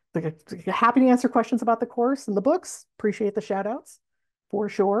 happy to answer questions about the course and the books. Appreciate the shout outs for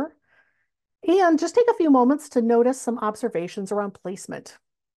sure. And just take a few moments to notice some observations around placement.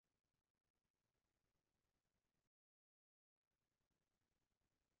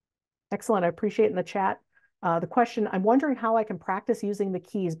 Excellent. I appreciate in the chat the question. I'm wondering how I can practice using the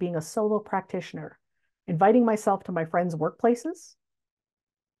keys being a solo practitioner, inviting myself to my friends' workplaces.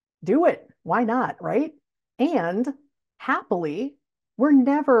 Do it. Why not, right? And happily, we're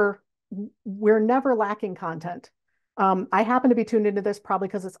never lacking content. I happen to be tuned into this probably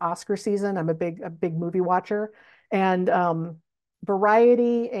because it's Oscar season. I'm a big movie watcher, and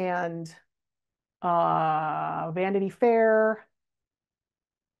Variety and Vanity Fair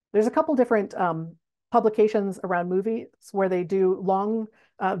There's a couple different publications around movies where they do long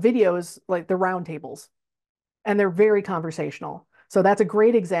videos, like the round tables, and they're very conversational. So that's a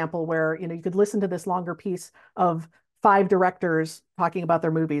great example where, you know, you could listen to this longer piece of 5 directors talking about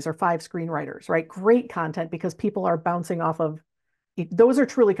their movies or 5 screenwriters, right? Great content because people are bouncing off of, those are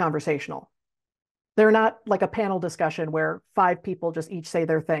truly conversational. They're not like a panel discussion where 5 people just each say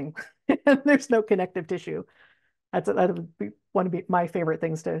their thing and there's no connective tissue. That would be one of my favorite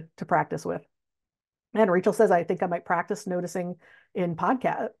things to practice with. And Rachel says, I think I might practice noticing in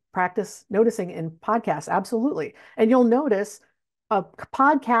podcasts. Absolutely. And you'll notice a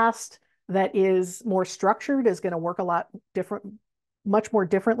podcast that is more structured is going to work a lot different, much more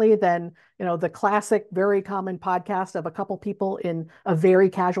differently than, you know, the classic, very common podcast of a couple people in a very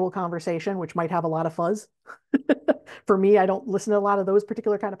casual conversation, which might have a lot of fuzz. For me, I don't listen to a lot of those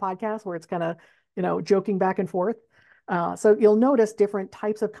particular kind of podcasts where it's kind of, you know, joking back and forth. So you'll notice different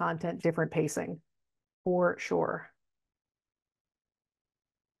types of content, different pacing, for sure.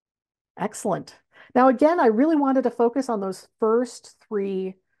 Excellent. Now, again, I really wanted to focus on those first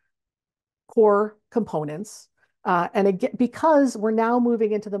 3 core components. And again, because we're now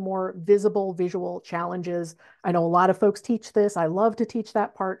moving into the more visible visual challenges. I know a lot of folks teach this. I love to teach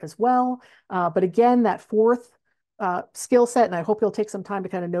that part as well. But again, that 4th skill set, and I hope you'll take some time to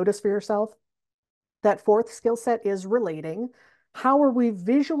kind of notice for yourself, that 4th skill set is relating. How are we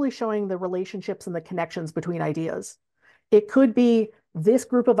visually showing the relationships and the connections between ideas? It could be this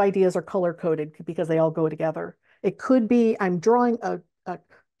group of ideas are color coded because they all go together. It could be I'm drawing a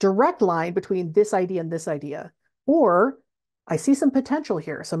direct line between this idea and this idea. Or I see some potential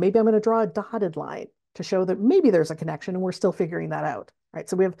here. So maybe I'm going to draw a dotted line to show that maybe there's a connection and we're still figuring that out. Right?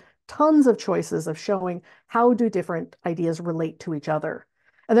 So we have tons of choices of showing how do different ideas relate to each other.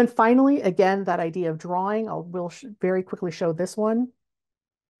 And then finally, again, that idea of drawing, we'll very quickly show this one.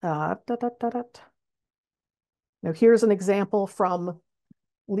 Now here's an example from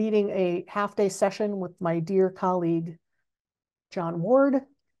leading a half-day session with my dear colleague, John Ward.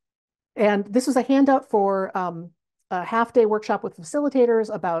 And this was a handout for a half-day workshop with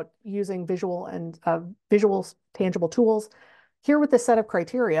facilitators about using visual and tangible tools. Here with this set of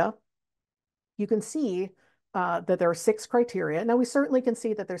criteria, you can see that there are 6 criteria. Now, we certainly can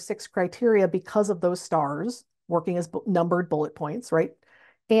see that there's 6 criteria because of those stars working as numbered bullet points, right?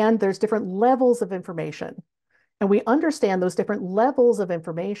 And there's different levels of information. And we understand those different levels of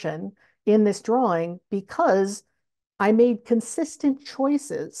information in this drawing because I made consistent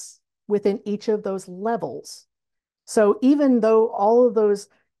choices within each of those levels. So even though all of those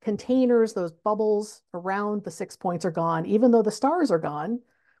containers, those bubbles around the 6 points are gone, even though the stars are gone,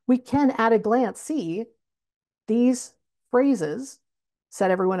 we can at a glance see these phrases: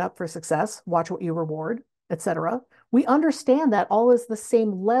 set everyone up for success, watch what you reward, etc. We understand that all is the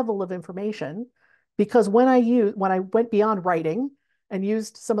same level of information because when I went beyond writing and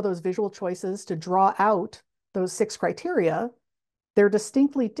used some of those visual choices to draw out those 6 criteria, they're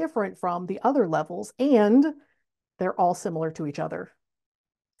distinctly different from the other levels and they're all similar to each other.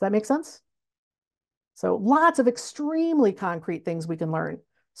 Does that make sense? So lots of extremely concrete things we can learn.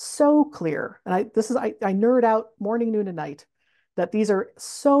 So clear. And I nerd out morning, noon, and night that these are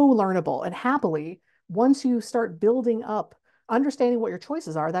so learnable. And happily, once you start building up, understanding what your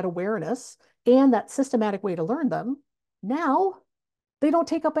choices are, that awareness and that systematic way to learn them, now they don't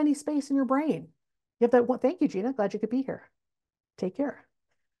take up any space in your brain. You have that one. Thank you, Gina. Glad you could be here. Take care.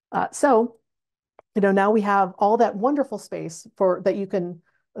 So, you know, now we have all that wonderful space for that you can,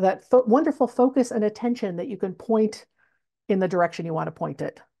 that wonderful focus and attention that you can point in the direction you want to point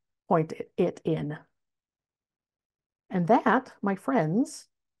it in. And that, my friends,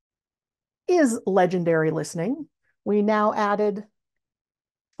 is legendary listening. We now added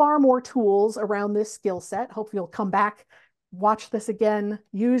far more tools around this skill set. Hopefully you'll come back, watch this again,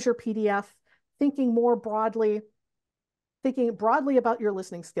 use your PDF, thinking broadly about your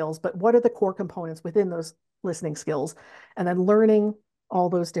listening skills, but what are the core components within those listening skills? And then learning all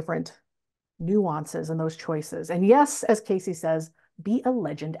those different nuances and those choices. And yes, as Casey says, be a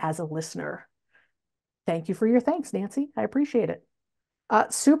legend as a listener. Thank you for your thanks, Nancy. I appreciate it.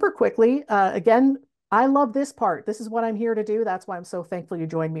 Super quickly, again, I love this part. This is what I'm here to do. That's why I'm so thankful you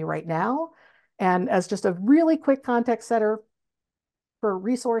joined me right now. And as just a really quick context setter for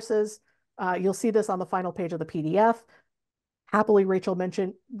resources, you'll see this on the final page of the PDF. Happily, Rachel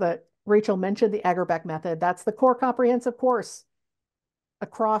mentioned the Agerbeck method. That's the core comprehensive course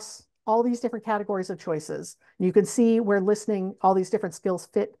across all these different categories of choices. You can see where listening, all these different skills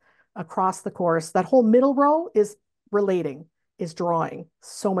fit across the course. That whole middle row is relating, is drawing.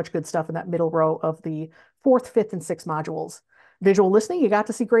 So much good stuff in that middle row of the 4th, 5th, and 6th modules. Visual listening, you got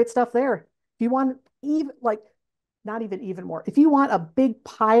to see great stuff there. If you want even like not even more, if you want a big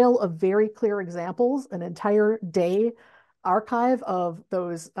pile of very clear examples, an entire day archive of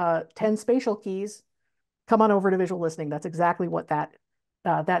those 10 spatial keys, come on over to visual listening. That's exactly what that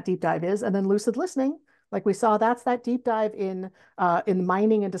deep dive is. And then lucid listening, like we saw, that's that deep dive in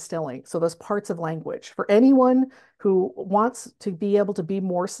mining and distilling. So those parts of language for anyone who wants to be able to be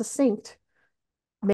more succinct